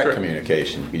 it's a direct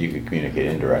communication. You can communicate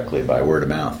indirectly by word of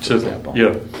mouth, for example.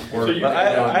 Yeah.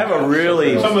 I have a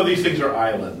really... Some of these things are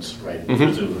islands, right?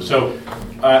 Mm-hmm. So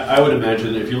I would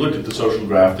imagine if you looked at the social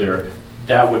graph there,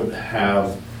 that would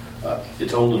have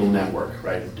its own little network,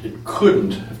 right? It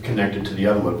couldn't have connected to the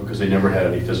other one because they never had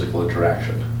any physical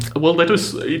interaction. Well,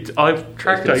 I've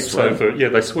tracked apes over... Yeah,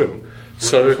 they swim.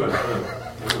 So...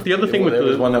 The other thing there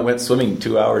was one that went swimming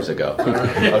 2 hours ago,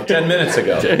 10 minutes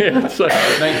ago. Yeah, so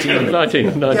 19.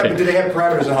 Yeah, but do they have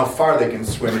parameters on how far they can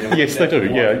swim? Yes, they do.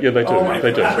 Yeah, they do. Oh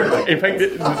they do. In fact,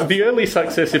 the early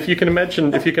success, if you can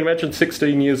imagine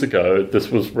 16 years ago, this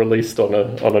was released on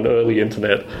an early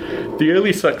internet. The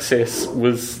early success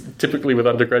was typically with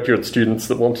undergraduate students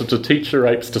that wanted to teach their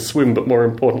apes to swim, but more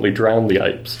importantly, drown the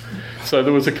apes. So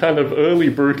there was a kind of early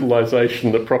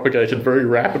brutalization that propagated very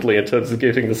rapidly in terms of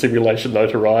getting the simulation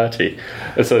notoriety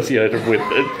associated with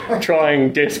it,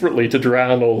 trying desperately to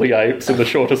drown all the apes in the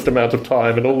shortest amount of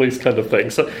time and all these kind of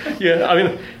things. So, yeah, I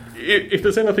mean, if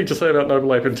there's anything to say about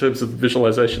Noble Ape in terms of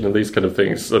visualization and these kind of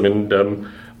things, I mean,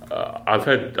 I've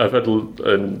had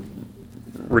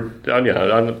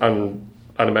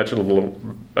unimaginable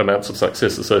amounts of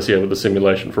success associated with the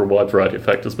simulation for a wide variety of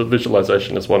factors, but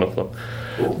visualization is one of them.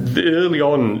 Early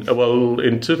on,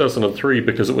 in 2003,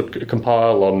 because it would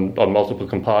compile on multiple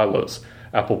compilers,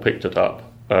 Apple picked it up.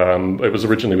 It was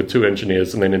originally with 2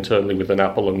 engineers and then internally with an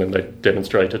Apple, and then they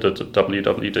demonstrated it at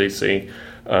WWDC,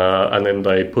 and then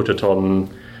they put it on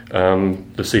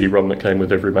the CD-ROM that came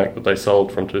with every Mac that they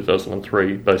sold from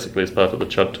 2003, basically as part of the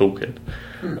CHUD toolkit.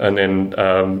 And then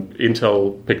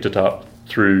Intel picked it up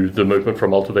through the movement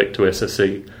from Ultivec to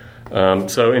SSE.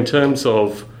 So in terms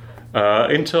of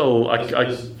Intel...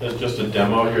 That's just a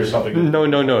demo here, something... No.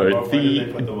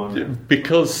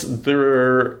 Because there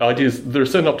are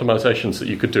certain optimizations that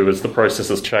you could do as the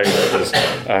processes change,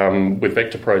 with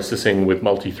vector processing, with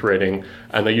multi-threading,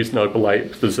 and they use Noble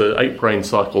Ape. There's 8 brain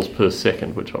cycles per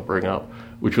second, which I'll bring up,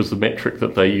 which was the metric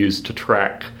that they used to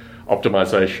track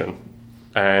optimization.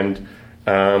 And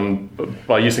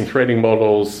by using threading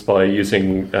models, by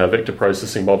using vector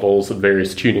processing models and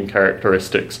various tuning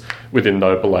characteristics within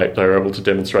Noble Ape, they were able to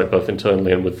demonstrate both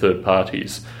internally and with third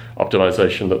parties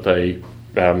optimization that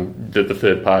that the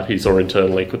third parties or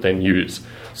internally could then use.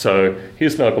 So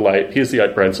here's Noble Ape, here's the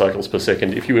 8 brain cycles per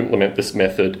second. If you implement this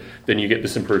method, then you get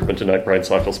this improvement in 8 brain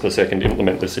cycles per second.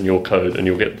 Implement this in your code and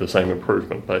you'll get the same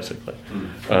improvement, basically.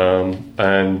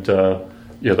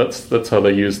 Yeah, that's how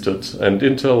they used it. And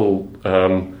Intel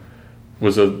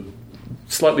was a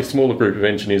slightly smaller group of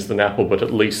engineers than Apple, but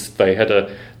at least they had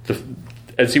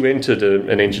as you entered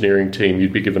an engineering team,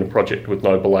 you'd be given a project with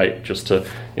Noble Ape just to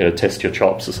test your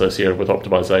chops associated with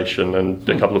optimization. And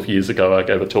a couple of years ago, I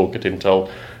gave a talk at Intel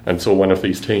and saw one of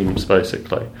these teams,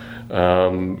 basically.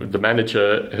 The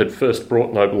manager had first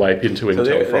brought Noble Ape into Intel from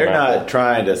Apple. They're not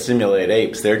trying to simulate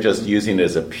apes. They're just using it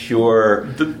as a pure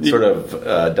sort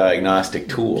of diagnostic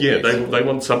tool. Yeah, they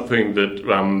want something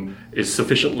that is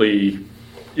sufficiently,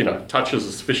 touches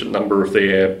a sufficient number of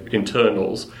their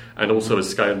internals and also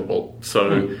is scalable.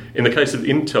 So in the case of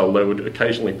Intel, they would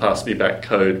occasionally pass me back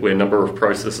code where number of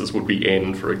processes would be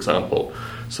n, for example.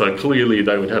 So clearly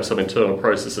they would have some internal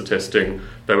processor testing.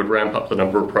 They would ramp up the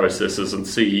number of processes and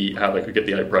see how they could get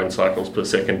the 8 brain cycles per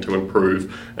second to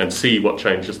improve and see what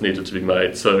changes needed to be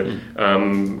made. So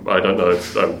I don't know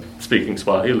if I'm speaking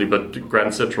Swahili, but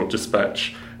Grand Central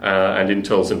Dispatch and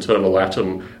Intel's internal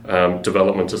Atom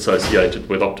development associated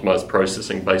with optimized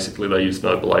processing, basically they use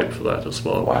Noble Ape for that as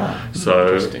well. Wow.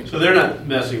 So they're not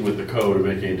messing with the code or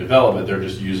making any development, they're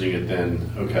just using it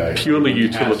then, purely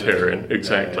utilitarian,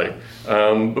 exactly. Yeah.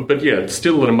 But yeah, it's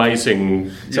still an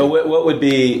amazing... So what would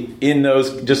be in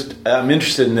those, I'm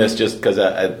interested in this just because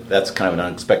that's kind of an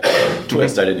unexpected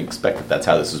twist. I didn't expect that's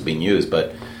how this was being used,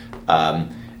 but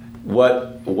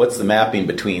what's the mapping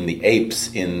between the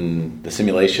apes in the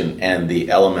simulation and the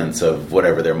elements of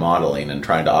whatever they're modeling and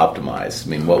trying to optimize?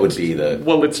 I mean, what would be the...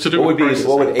 Well, it's to do with processing.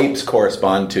 What would apes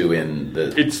correspond to in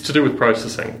the... It's to do with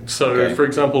processing. So, for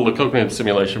example, the cognitive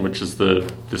simulation, which is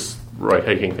this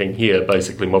rotating thing here,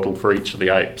 basically modelled for each of the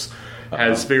apes,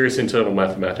 has various internal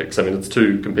mathematics. I mean, it's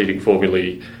two competing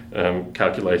formulae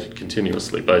calculated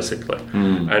continuously, basically.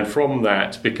 And from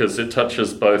that, because it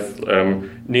touches both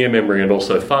near memory and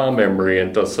also far memory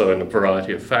and does so in a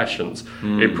variety of fashions,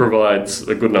 it provides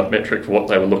a good enough metric for what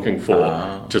they were looking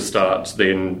for to start.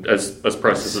 Then, as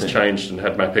processes changed and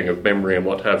had mapping of memory and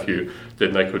what have you,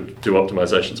 then they could do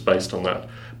optimizations based on that.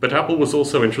 But Apple was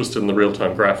also interested in the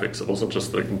real-time graphics. It wasn't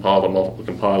just the compiler, multiple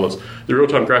compilers. The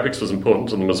real-time graphics was important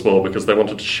to them as well because they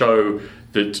wanted to show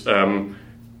that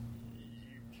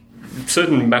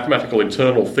certain mathematical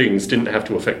internal things didn't have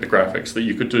to affect the graphics, that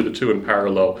you could do the two in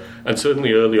parallel. And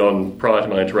certainly early on, prior to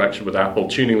my interaction with Apple,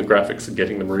 tuning the graphics and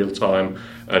getting them real-time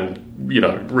and,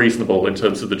 reasonable in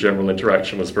terms of the general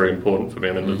interaction was very important for me.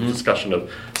 And the discussion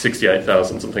of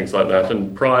 68,000s and things like that.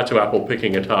 And prior to Apple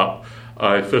picking it up,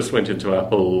 I first went into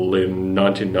Apple in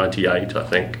 1998, I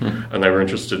think, and they were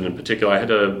interested in particular. I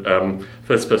had a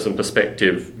first-person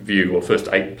perspective view, or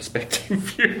first-ape perspective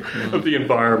view of the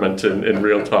environment in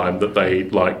real time that they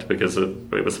liked because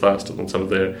it was faster than some of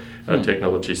their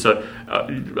technology. So,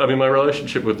 my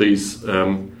relationship with these,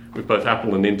 with both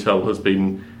Apple and Intel has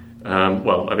been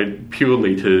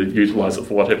purely to utilise it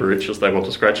for whatever itches they want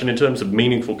to scratch. And in terms of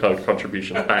meaningful code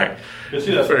contributions back... You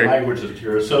see, that's the language that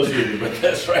you're associated with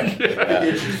this, right?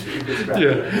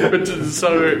 But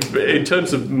so in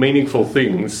terms of meaningful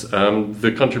things,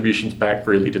 the contributions back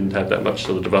really didn't have that much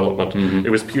to the development.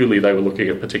 It was purely they were looking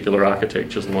at particular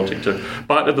architectures and wanting to...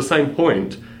 But at the same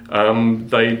point,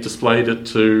 they displayed it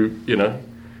to,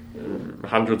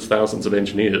 hundreds, thousands of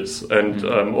engineers. And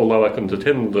although I couldn't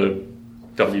attend the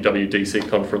WWDC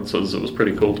conferences, it was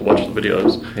pretty cool to watch the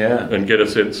videos and get a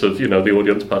sense of the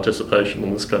audience participation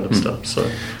and this kind of stuff. So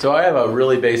I have a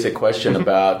really basic question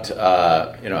about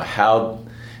how.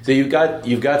 So you've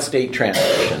got state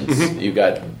transitions. You've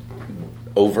got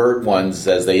overt ones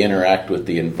as they interact with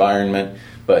the environment,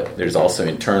 but there's also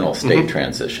internal state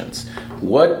transitions.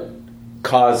 What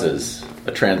causes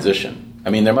a transition? I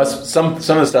mean, there must some of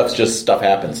the stuff's just stuff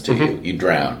happens to you. You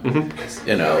drown,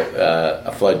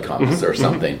 a flood comes or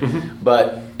something.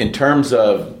 But in terms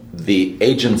of the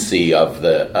agency of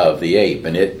the ape,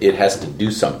 and it has to do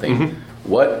something.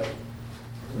 What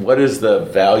is the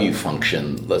value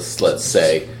function? Let's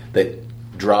say that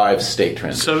drives state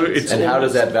transitions, how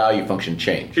does that value function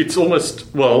change? It's almost,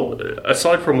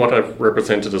 aside from what I've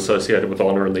represented associated with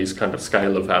honor and these kind of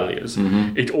scalar values,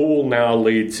 it all now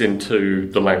leads into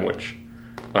the language.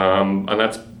 And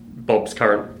that's Bob's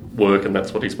current work, and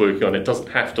that's what he's working on. It doesn't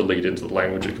have to lead into the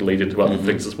language, it can lead into other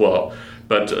things as well.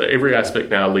 But every aspect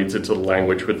now leads into the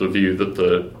language with the view that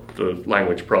the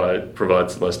language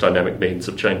provides the most dynamic means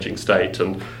of changing state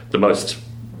and the most...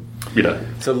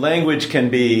 So language can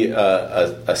be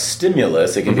a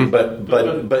stimulus. It can be,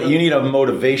 but you need a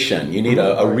motivation. You need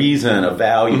a reason, a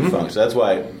value function. That's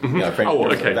why a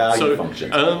value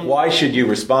function. Why should you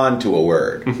respond to a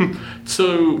word?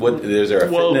 So, is there a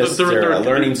fitness? Is there a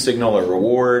learning signal, a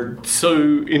reward?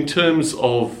 So, in terms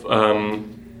of the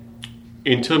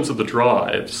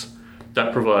drives,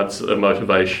 that provides a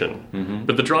motivation.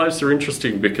 But the drives are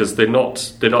interesting because they're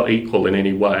not equal in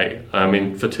any way. I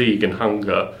mean, fatigue and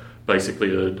hunger basically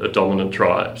are dominant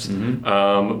drives.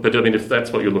 But I mean, if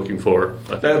that's what you're looking for,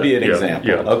 that would be an example.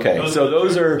 Yeah. Okay, those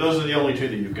are the only two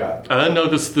that you've got. No,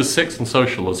 there's sex and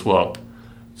social as well.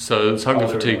 So it's hunger,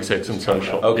 fatigue, sex, and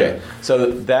social. Okay,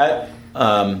 so that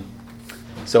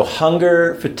so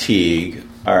hunger, fatigue.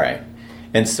 All right,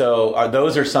 and so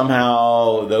those are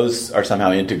somehow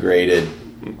integrated,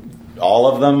 all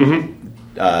of them,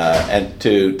 and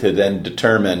to then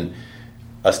determine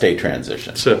a state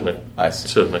transition. Certainly. I see.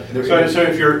 Certainly. So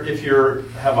if you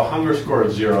have a hunger score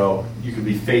of 0, you can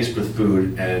be faced with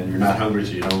food and you're not hungry,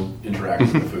 so you don't interact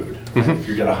with the food. And if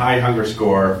you get a high hunger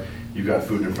score, you've got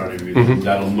food in front of you,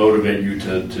 that'll motivate you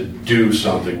to do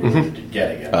something with it, to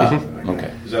getting it.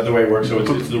 Okay. Is that the way it works? So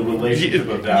it's the relationship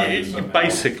of values.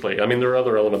 Basically. I mean, there are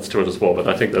other elements to it as well, but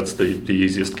I think that's the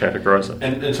easiest categorizer.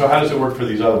 And so how does it work for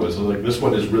these other ones? So like this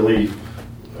one is really...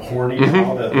 horny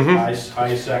now, that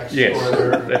high sex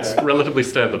order. That's relatively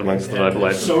standard amongst the Noble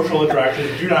Ape. Social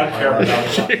attractions do not care about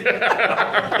that.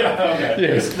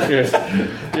 Yes.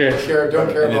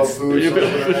 Don't care about food. Social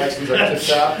interactions are just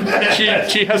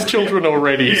that. She has children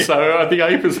already, so the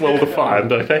ape is well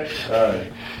defined. Okay.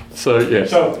 So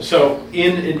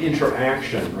in an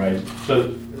interaction, right?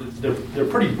 So they're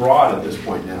pretty broad at this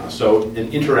point now. So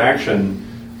an interaction,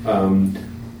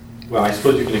 well, I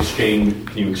suppose you can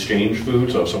exchange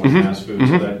food. So if someone has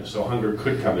food, so hunger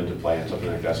could come into play and something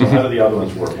like that. So how do the other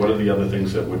ones work? What are the other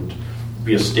things that would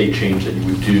be a state change that you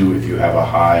would do if you have a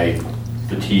high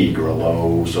fatigue or a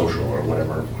low social or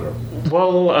whatever?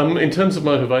 Well, in terms of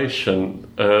motivation,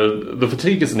 the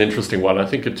fatigue is an interesting one. I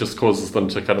think it just causes them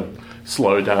to kind of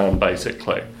slow down,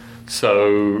 basically.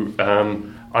 So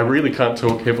I really can't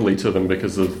talk heavily to them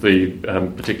because of the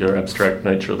particular abstract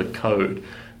nature of the code.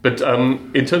 But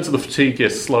in terms of the fatigue,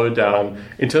 yes, slow down.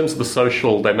 In terms of the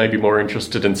social, they may be more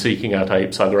interested in seeking out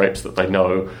apes, either apes that they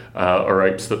know or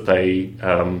apes that they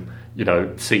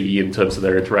see in terms of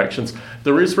their interactions.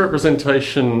 There is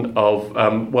representation of,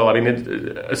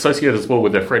 associated as well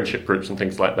with their friendship groups and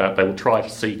things like that. They will try to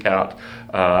seek out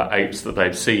apes that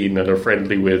they've seen and are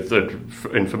friendly with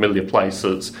in familiar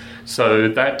places. So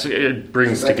that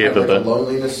brings together kind of like a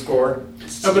loneliness score.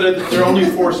 No, but there are only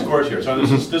 4 scores here. So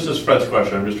this is Fred's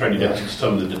question. I'm just trying to get to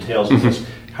some of the details of this.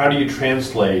 How do you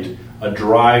translate a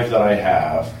drive that I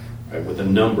have, right, with a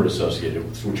number associated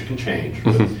with which can change?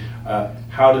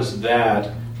 How does that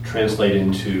translate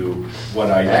into what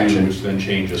I do, which then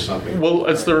changes something? Well,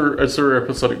 as there are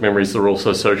episodic memories, there are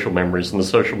also social memories, and the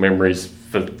social memories,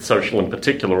 for social in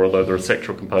particular, although there are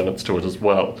sexual components to it as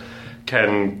well,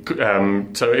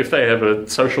 so if they have a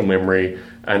social memory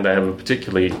and they have a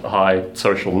particularly high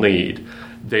social need,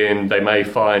 then they may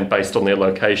find, based on their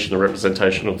location, a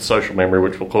representation of the social memory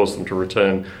which will cause them to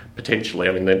return potentially.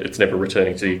 I mean, it's never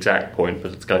returning to the exact point,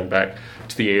 but it's going back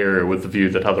to the area with the view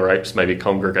that other apes may be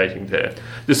congregating there.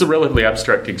 This is a relatively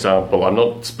abstract example. I'm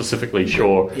not specifically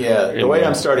sure. Yeah, the way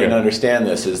I'm starting to understand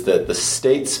this is that the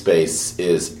state space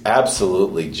is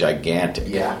absolutely gigantic.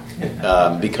 Yeah.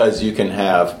 Because you can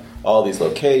have all these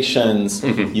locations,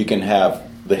 you can have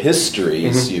the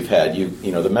histories you've had,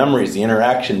 the memories, the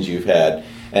interactions you've had,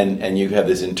 and you have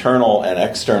this internal and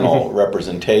external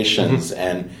representations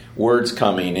and words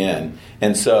coming in.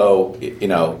 And so,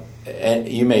 and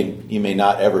you may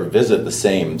not ever visit the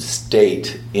same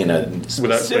state in a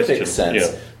specific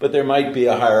sense, but there might be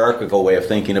a hierarchical way of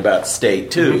thinking about state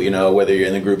too, whether you're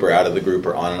in the group or out of the group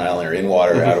or on an island or in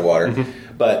water or out of water.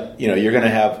 But, you're going to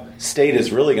have, state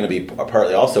is really going to be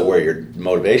partly also where your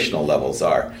motivational levels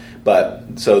are.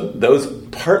 But so those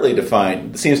partly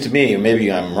define, it seems to me, and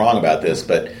maybe I'm wrong about this,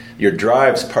 but your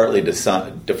drives partly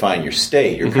define your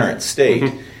state, your current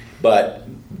state. But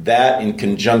that in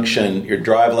conjunction, your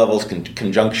drive levels in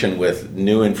conjunction with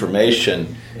new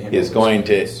information is going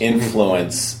to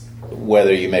influence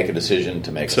whether you make a decision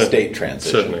to make a state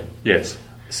transition. Certainly, yes.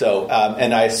 So,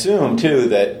 and I assume, too,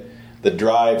 that the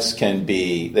drives can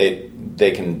be,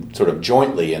 they can sort of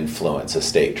jointly influence a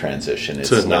state transition.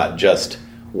 It's not just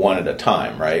one at a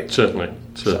time, right? Certainly.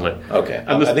 So, okay.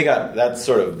 And I think that's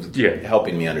sort of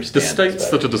helping me understand. The states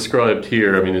that are described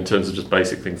here, I mean, in terms of just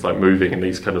basic things like moving and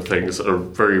these kind of things, are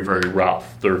very, very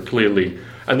rough. They're clearly,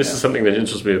 and this is something that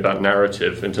interests me about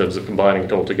narrative in terms of combining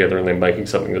it all together and then making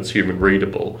something that's human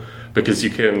readable, because you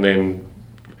can then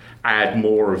add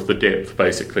more of the depth,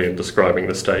 basically, in describing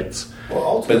the states. Well,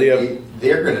 ultimately,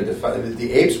 they're going to define,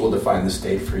 the apes will define the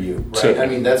state for you, right? Certainly. I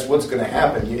mean, that's what's going to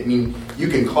happen. I mean, you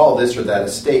can call this or that a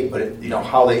state, but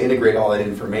how they integrate all that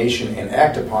information and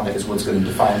act upon it is what's going to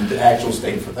define the actual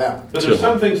state for them. But there's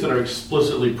some things that are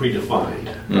explicitly predefined,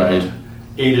 right?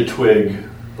 Ate a twig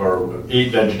or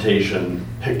ate vegetation,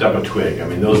 picked up a twig. I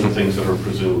mean, those are things that are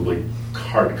presumably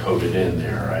hard-coded in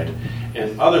there, right?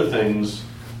 And other things,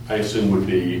 I assume, would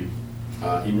be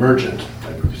emergent,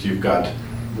 right? Because you've got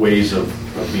ways of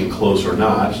being close or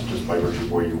not, just by virtue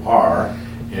of where you are.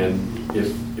 And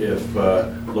if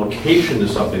location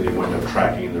is something they wind up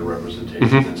tracking in their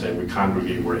representation and saying we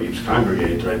congregate where apes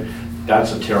congregate, right?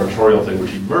 That's a territorial thing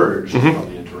which emerged from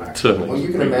the interaction. Certainly. Well, you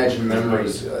can imagine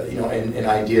memories, and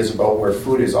ideas about where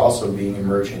food is also being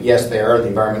emergent. Yes, they are the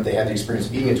environment, they had the experience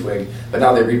of eating a twig, but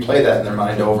now they replay that in their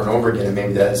mind over and over again, and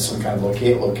maybe that has some kind of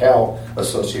locale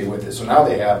associated with it. So now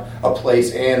they have a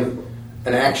place and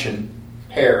an action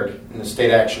paired, and a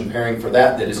state action pairing for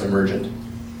that is emergent,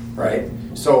 right?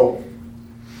 So,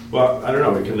 well, I don't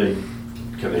know.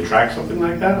 Can they track something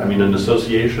like that? I mean, an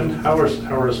association. How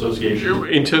are associations?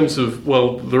 In terms of,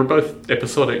 well, they're both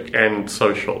episodic and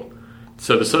social.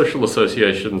 So the social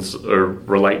associations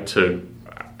relate to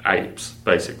apes,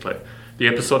 basically. The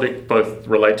episodic both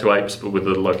relate to apes, but with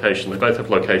a location. They both have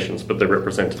locations, but they're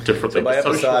represented differently. So by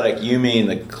episodic, you mean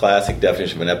the classic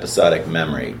definition of an episodic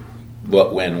memory.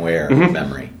 What, when, where,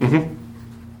 memory. Okay.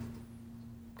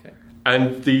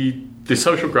 And the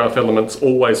social graph elements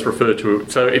always refer to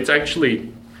it. So it's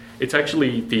actually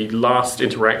the last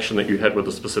interaction that you had with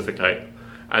a specific ape.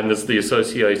 and there's the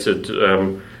associated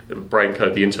brain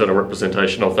code, the internal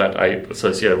representation of that ape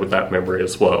associated with that memory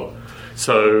as well.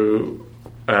 So,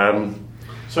 I'm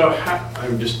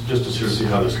just to sort of see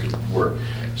how this could work.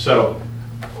 So,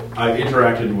 I've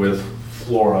interacted with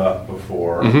Flora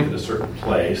before in a certain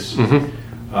place,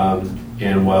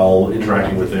 and while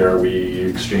interacting with her, we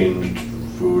exchanged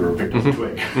food or picked up a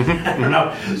twig. I don't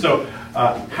know. So,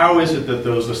 how is it that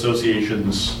those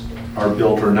associations are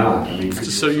built or not? I mean,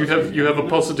 so you have a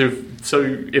positive. So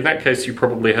in that case, you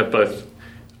probably have both.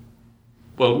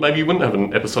 Well, maybe you wouldn't have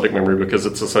an episodic memory because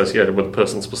it's associated with a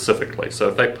person specifically. So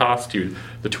if they passed you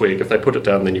the twig, if they put it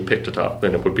down, then you picked it up,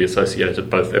 then it would be associated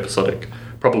both episodic,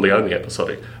 probably only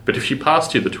episodic. But if she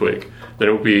passed you the twig, then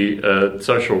it would be a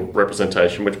social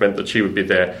representation, which meant that she would be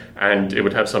there, and it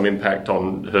would have some impact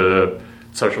on her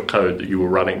social code that you were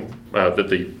running, that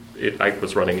the ape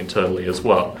was running internally as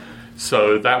well.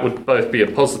 So that would both be a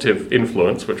positive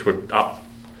influence, which would up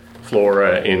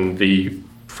Flora in the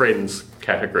friends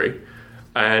category,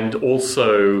 and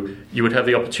also you would have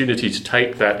the opportunity to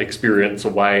take that experience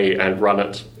away and run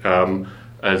it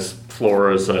as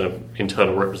Flora's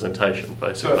internal representation,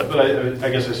 basically. So, but I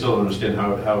guess I still don't understand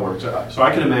how it works. So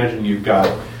I can imagine you've got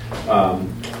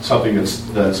something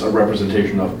that's a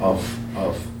representation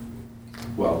of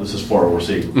well, this is Flora we're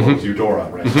seeing. It's Eudora,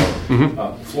 right?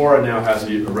 So, Flora now has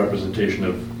a representation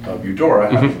of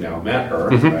Eudora, having now met her,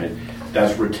 right?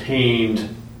 That's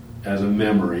retained as a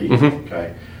memory,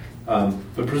 okay?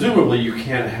 But presumably you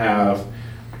can't have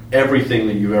everything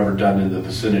that you've ever done in the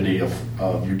vicinity of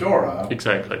Eudora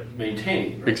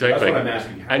maintained. Right? Exactly. That's what I'm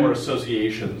asking. How are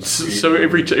associations created?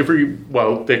 So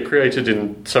well, they're created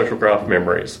in social graph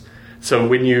memories. So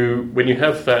when you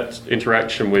have that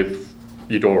interaction with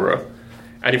Eudora,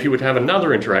 and if you would have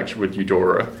another interaction with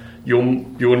Eudora, your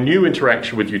new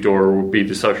interaction with Eudora will be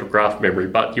the social graph memory,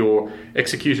 but your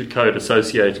executed code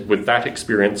associated with that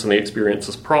experience and the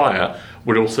experiences prior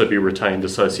would also be retained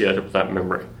associated with that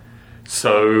memory.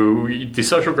 So the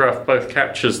social graph both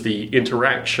captures the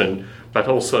interaction, but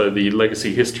also the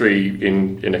legacy history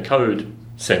in a code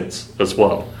sense as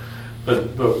well. But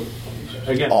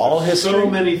again, all history? So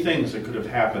many things that could have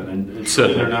happened, and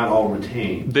they're not all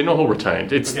retained. They're not all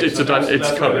retained. It's that's code.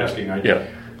 What I'm asking.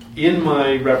 In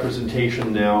my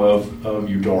representation now of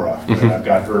Eudora, right? I've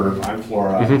got her. I'm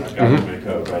Flora. I've got her in my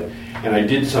code, right? And I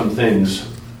did some things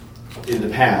in the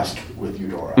past with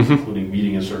Eudora, including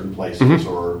meeting in certain places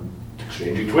or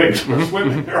exchanging twigs or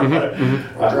swimming or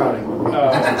drowning.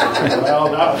 Well,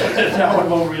 that one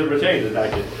won't be retained in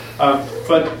that case.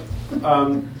 But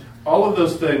all of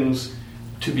those things,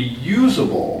 to be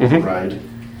usable, right,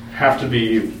 have to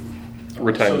be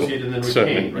associated and then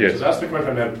retained. Right? Yes. So that's the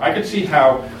question I have. I could see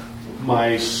how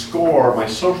my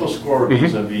social score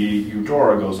vis-a-vis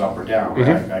Eudora goes up or down.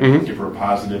 Right? I could give her a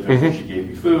positive if she gave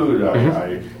me food.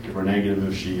 I give her a negative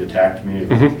if she attacked me.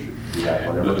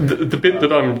 Whatever. The bit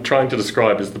that I'm trying to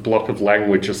describe is the block of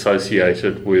language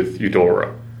associated with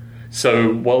Eudora.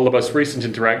 So while the most recent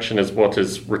interaction is what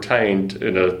is retained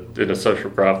in a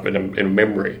social graph, in a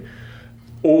memory,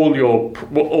 all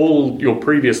your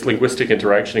previous linguistic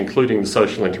interaction, including the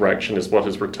social interaction, is what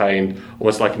is retained,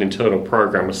 almost like an internal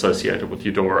program associated with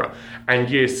Eudora. And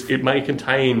yes, it may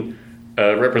contain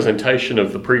a representation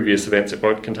of the previous events. It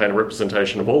won't contain a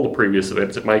representation of all the previous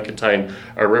events. It may contain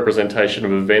a representation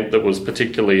of an event that was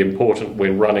particularly important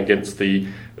when run against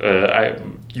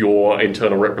your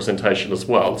internal representation as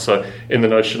well. So in the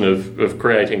notion of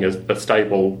creating a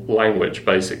stable language,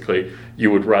 basically,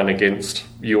 you would run against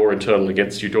your internal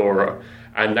against Eudora,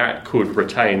 and that could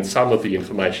retain some of the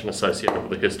information associated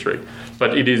with the history.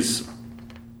 But it is,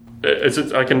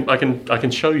 I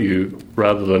can show you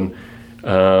rather than.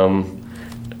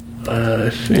 I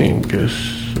think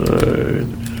so.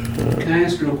 Can I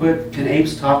ask real quick? Can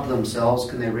apes talk to themselves?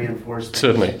 Can they reinforce things?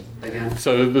 Certainly. Again?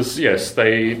 So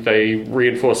they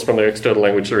reinforce from their external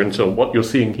language their internal. What you're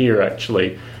seeing here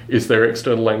actually is their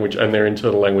external language and their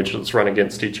internal language that's run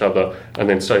against each other and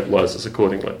then stabilizes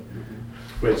accordingly.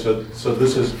 Wait, so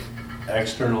this is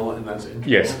external and that's internal?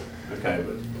 Yes. Okay,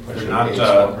 but they're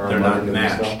not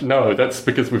matched. No, that's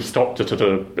because we've stopped it at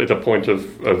a point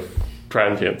of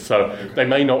transient. So they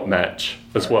may not match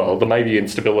as well. There may be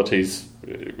instabilities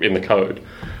in the code,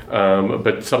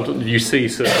 but sometimes you see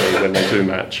certainly when they do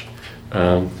match.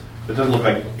 It doesn't look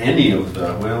like any of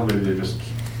the. Well, maybe they're just.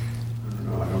 I don't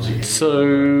know. I don't see.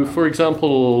 So, for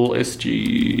example,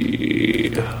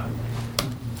 SG.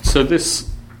 So this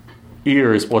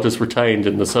here is what is retained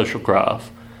in the social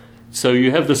graph. So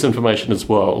you have this information as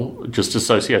well, just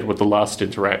associated with the last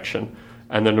interaction,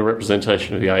 and then a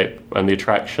representation of the ape and the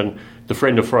attraction. the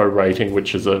friend or foe rating,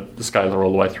 which is a scalar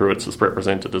all the way through. It's just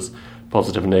represented as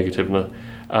positive and negative.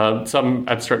 Some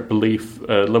abstract belief,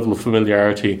 level of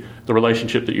familiarity, the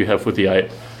relationship that you have with the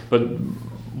ape. But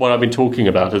what I've been talking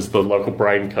about is the local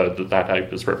brain code that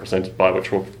ape is represented by,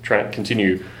 which will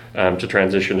continue to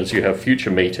transition as you have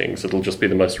future meetings. It'll just be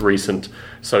the most recent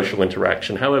social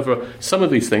interaction. However, some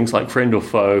of these things, like friend or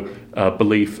foe,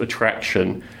 belief,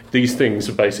 attraction, these things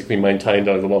are basically maintained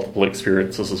over multiple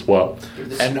experiences as well.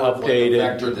 And updated. Like a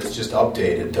vector that's just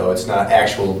updated, though. It's not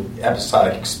actual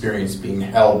episodic experience being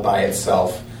held by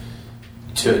itself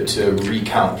to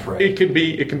recount, right? It can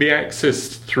be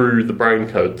accessed through the brain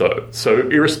code, though. So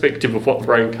irrespective of what the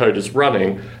brain code is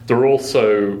running, there are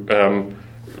also,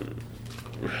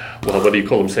 whether you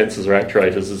call them sensors or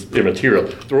actuators is immaterial.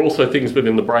 There are also things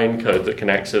within the brain code that can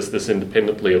access this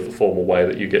independently of the formal way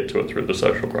that you get to it through the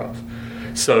social graph.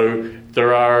 So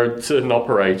there are certain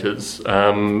operators,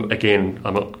 again,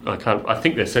 I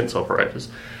think they're sense operators,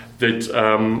 that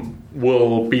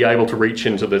will be able to reach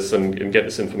into this and get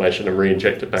this information and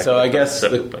re-inject it back. So I guess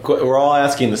we're all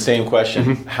asking the same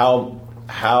question. Mm-hmm.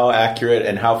 How accurate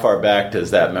and how far back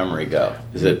does that memory go?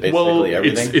 Is it basically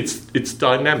everything? It's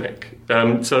dynamic.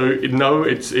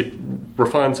 It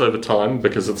refines over time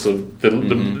because it's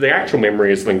the actual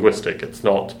memory is linguistic. It's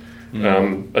not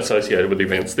associated with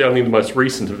events. The most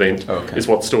recent event is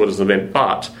what's stored as an event,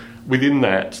 but within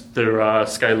that, there are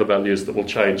scalar values that will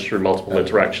change through multiple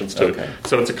interactions too. Okay.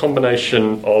 So it's a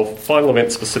combination of final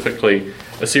events specifically,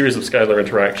 a series of scalar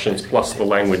interactions, plus the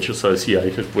language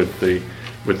associated with the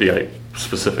ape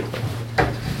specifically.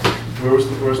 Where's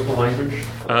the language?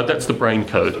 That's the brain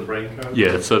code. The brain code?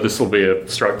 Yeah, so this will be a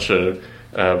structure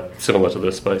similar to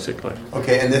this, basically.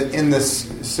 Okay, and in this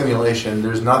simulation,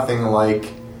 there's nothing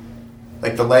like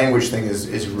the language thing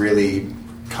is really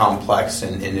complex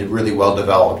and really well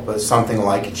developed, but something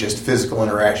like just physical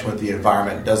interaction with the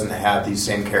environment doesn't have these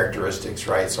same characteristics,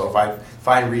 right? So if I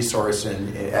find resource at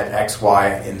X,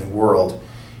 Y in the world,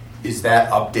 is that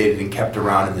updated and kept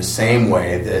around in the same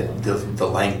way that the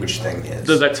language thing is?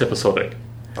 So that's episodic.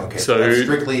 Okay, so that's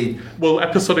strictly... Well,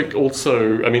 episodic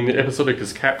also... I mean, episodic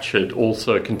is captured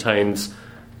also contains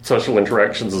social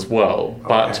interactions as well,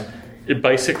 but... Okay. It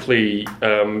basically,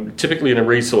 typically in a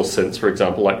resource sense, for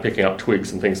example, like picking up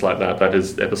twigs and things like that, that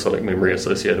is episodic memory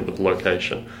associated with the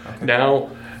location. Okay. Now,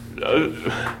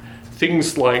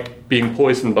 things like being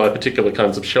poisoned by particular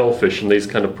kinds of shellfish and these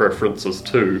kind of preferences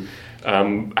too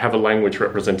have a language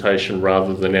representation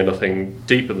rather than anything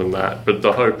deeper than that. But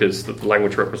the hope is that the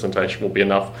language representation will be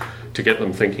enough to get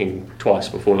them thinking twice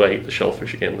before they eat the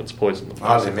shellfish again that's poisoned them.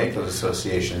 How do they make those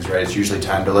associations, right? It's usually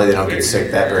time delay. They don't get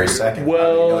sick that very second.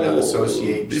 Well, they don't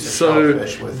associate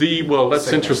shellfish with that's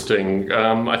sickness. Interesting.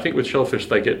 I think with shellfish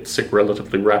they get sick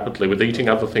relatively rapidly. With eating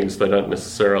other things they don't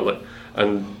necessarily.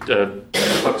 And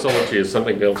toxology is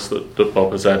something else that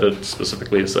Bob has added,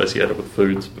 specifically associated with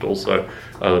foods, but also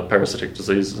parasitic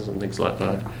diseases and things like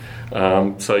that.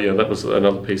 That was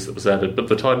another piece that was added. But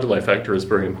the time delay factor is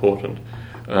very important.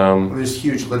 There's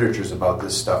huge literatures about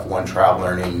this stuff. One-trial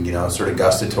learning, sort of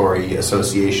gustatory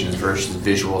associations versus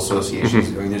visual associations.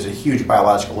 Mm-hmm. I mean, there's a huge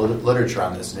biological literature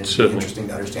on this, and it's interesting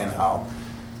to understand how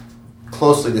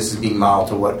closely this is being modeled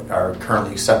to what are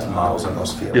currently accepted models in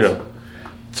those fields. Yeah.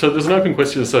 So there's an open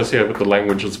question associated with the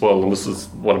language as well, and this is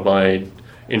one of my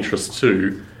interests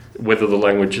too, whether the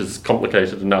language is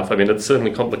complicated enough. I mean, it's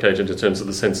certainly complicated in terms of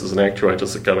the sensors and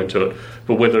actuators that go into it,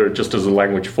 but whether it just as a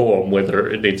language form, whether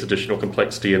it needs additional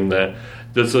complexity in there.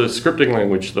 There's a scripting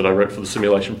language that I wrote for the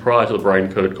simulation prior to the brain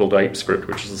code called Ape Script,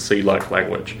 which is a C-like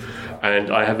language.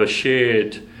 And I have a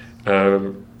shared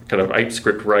kind of Ape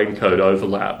Script brain code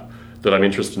overlap that I'm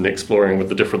interested in exploring, with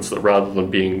the difference that rather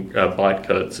than being byte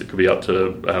codes, it could be up to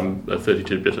a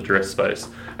 32-bit address space,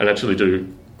 and actually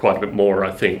do quite a bit more,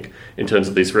 I think, in terms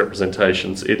of these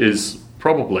representations. It is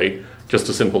probably just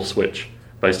a simple switch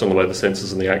based on the way the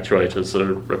sensors and the actuators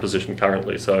are repositioned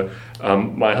currently. So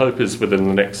my hope is within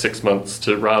the next 6 months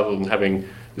to, rather than having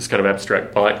this kind of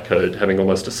abstract byte code, having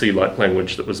almost a C-like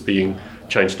language that was being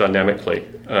changed dynamically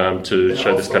to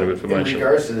show this kind of information. In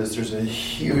regards to this, there's a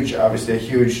huge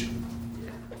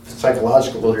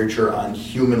psychological literature on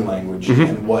human language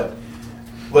and what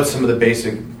some of the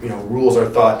basic rules are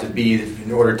thought to be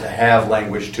in order to have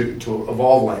language, to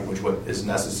evolve language, what is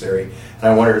necessary. And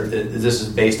I wonder if this is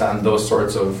based on those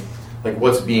sorts of, like,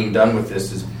 what's being done with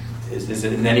this is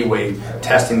it in any way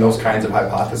testing those kinds of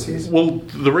hypotheses? Well,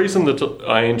 the reason that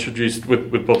I introduced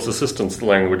with Bob's assistance the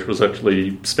language was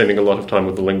actually spending a lot of time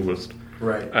with the linguist.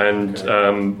 Right. And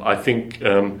I think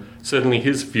certainly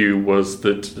his view was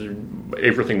that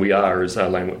everything we are is our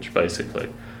language, basically.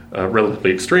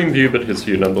 relatively extreme view, but his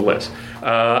view nonetheless.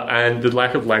 And the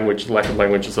lack of language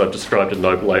as I've described in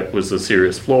Noble Ape was a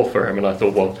serious flaw for him, and I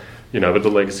thought, well, with the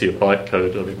legacy of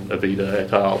bytecode of Avida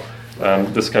et al.,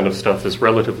 this kind of stuff is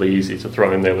relatively easy to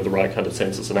throw in there with the right kind of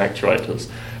sensors and actuators.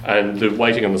 And the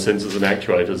weighting on the sensors and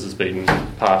actuators has been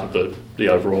part of the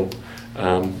overall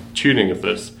tuning of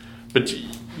this. But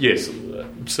yes,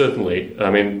 certainly,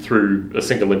 through a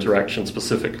single interaction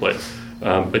specifically.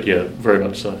 But yeah, very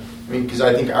much so. Because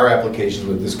I think our applications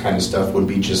with this kind of stuff would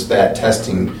be just that,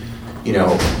 testing,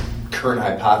 current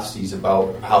hypotheses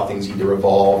about how things either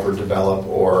evolve or develop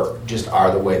or just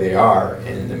are the way they are.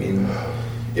 And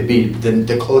it'd be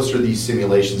the closer these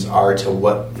simulations are to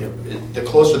the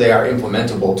closer they are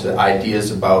implementable to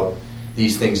ideas about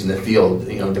these things in the field,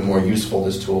 the more useful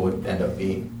this tool would end up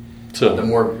being. So the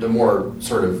more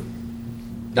sort of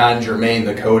non-germane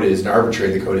the code is and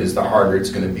arbitrary the code is, the harder it's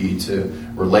going to be to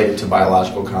relate it to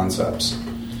biological concepts.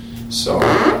 So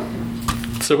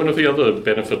one of the other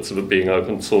benefits of it being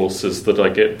open source is that I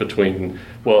get between,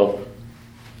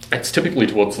 it's typically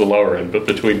towards the lower end, but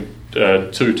between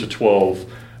 2 to 12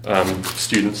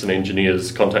 students and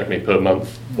engineers contact me per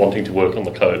month wanting to work on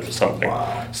the code for something.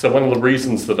 Wow. So one of the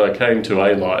reasons that I came to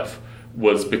A-Life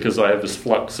was because I have this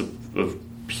flux of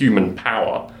human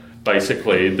power,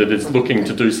 basically, that is looking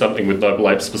to do something with Noble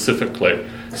Ape specifically.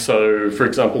 So, for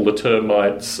example, the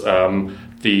termites,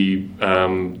 the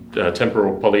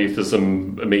temporal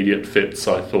polytheism immediate fits,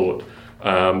 I thought.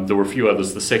 There were a few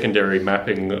others, the secondary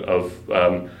mapping of,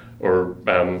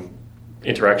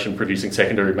 interaction producing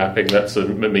secondary mapping, that's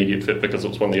an immediate fit because it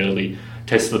was one of the early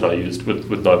tests that I used with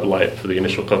Noble Ape for the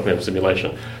initial cognitive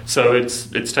simulation. So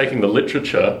it's taking the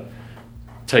literature,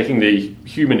 taking the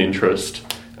human interest,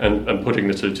 and putting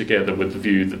the two together with the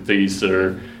view that these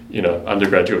are,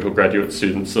 undergraduate or graduate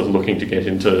students that are looking to get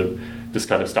into this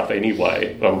kind of stuff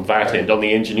anyway. On that end, on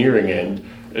the engineering end,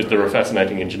 there are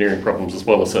fascinating engineering problems as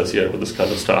well associated with this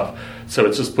kind of stuff. So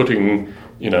it's just putting,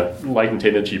 latent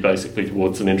energy basically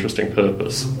towards an interesting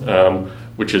purpose,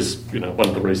 which is, one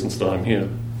of the reasons that I'm here.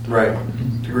 Right.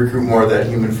 To recruit more of that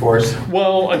human force.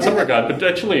 Well, in some regard, but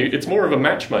actually it's more of a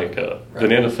matchmaker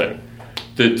than anything.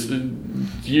 That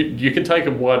you can take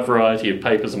a wide variety of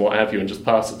papers and what have you and just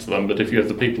pass it to them, but if you have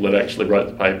the people that actually write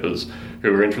the papers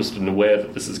who are interested and aware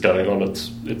that this is going on,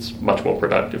 it's much more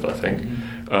productive, I think.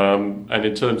 And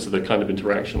in terms of the kind of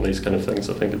interaction, these kind of things,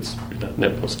 I think it's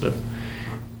net positive.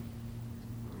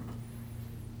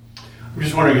 I'm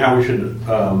just wondering how we should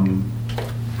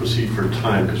proceed for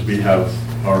time, because we have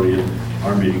already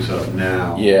our meeting set up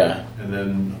now. Yeah. And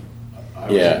then I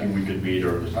was thinking we could meet,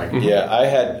 or I could...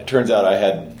 Yeah, turns out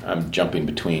I'm jumping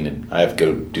between, and I have to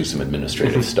go do some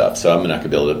administrative stuff, so I'm not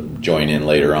going to be able to join in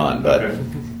later on, but,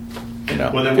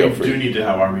 well, then we do need to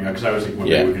have our meeting, because I was thinking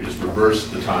maybe we could just reverse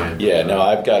the time. Yeah, no,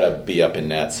 I've got to be up in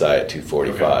NatSci at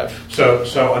 2:45. Okay.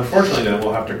 So unfortunately, then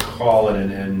we'll have to call it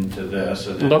an end to this,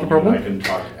 and then not a problem. I can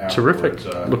talk afterwards.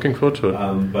 Terrific. Looking forward to it.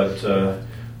 But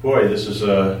boy, this is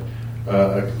a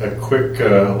quick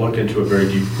look into a very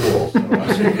deep pool. So,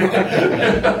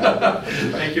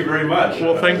 thank you very much.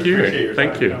 Well, thank you.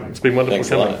 Thank you. It's been wonderful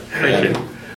coming. Thank you.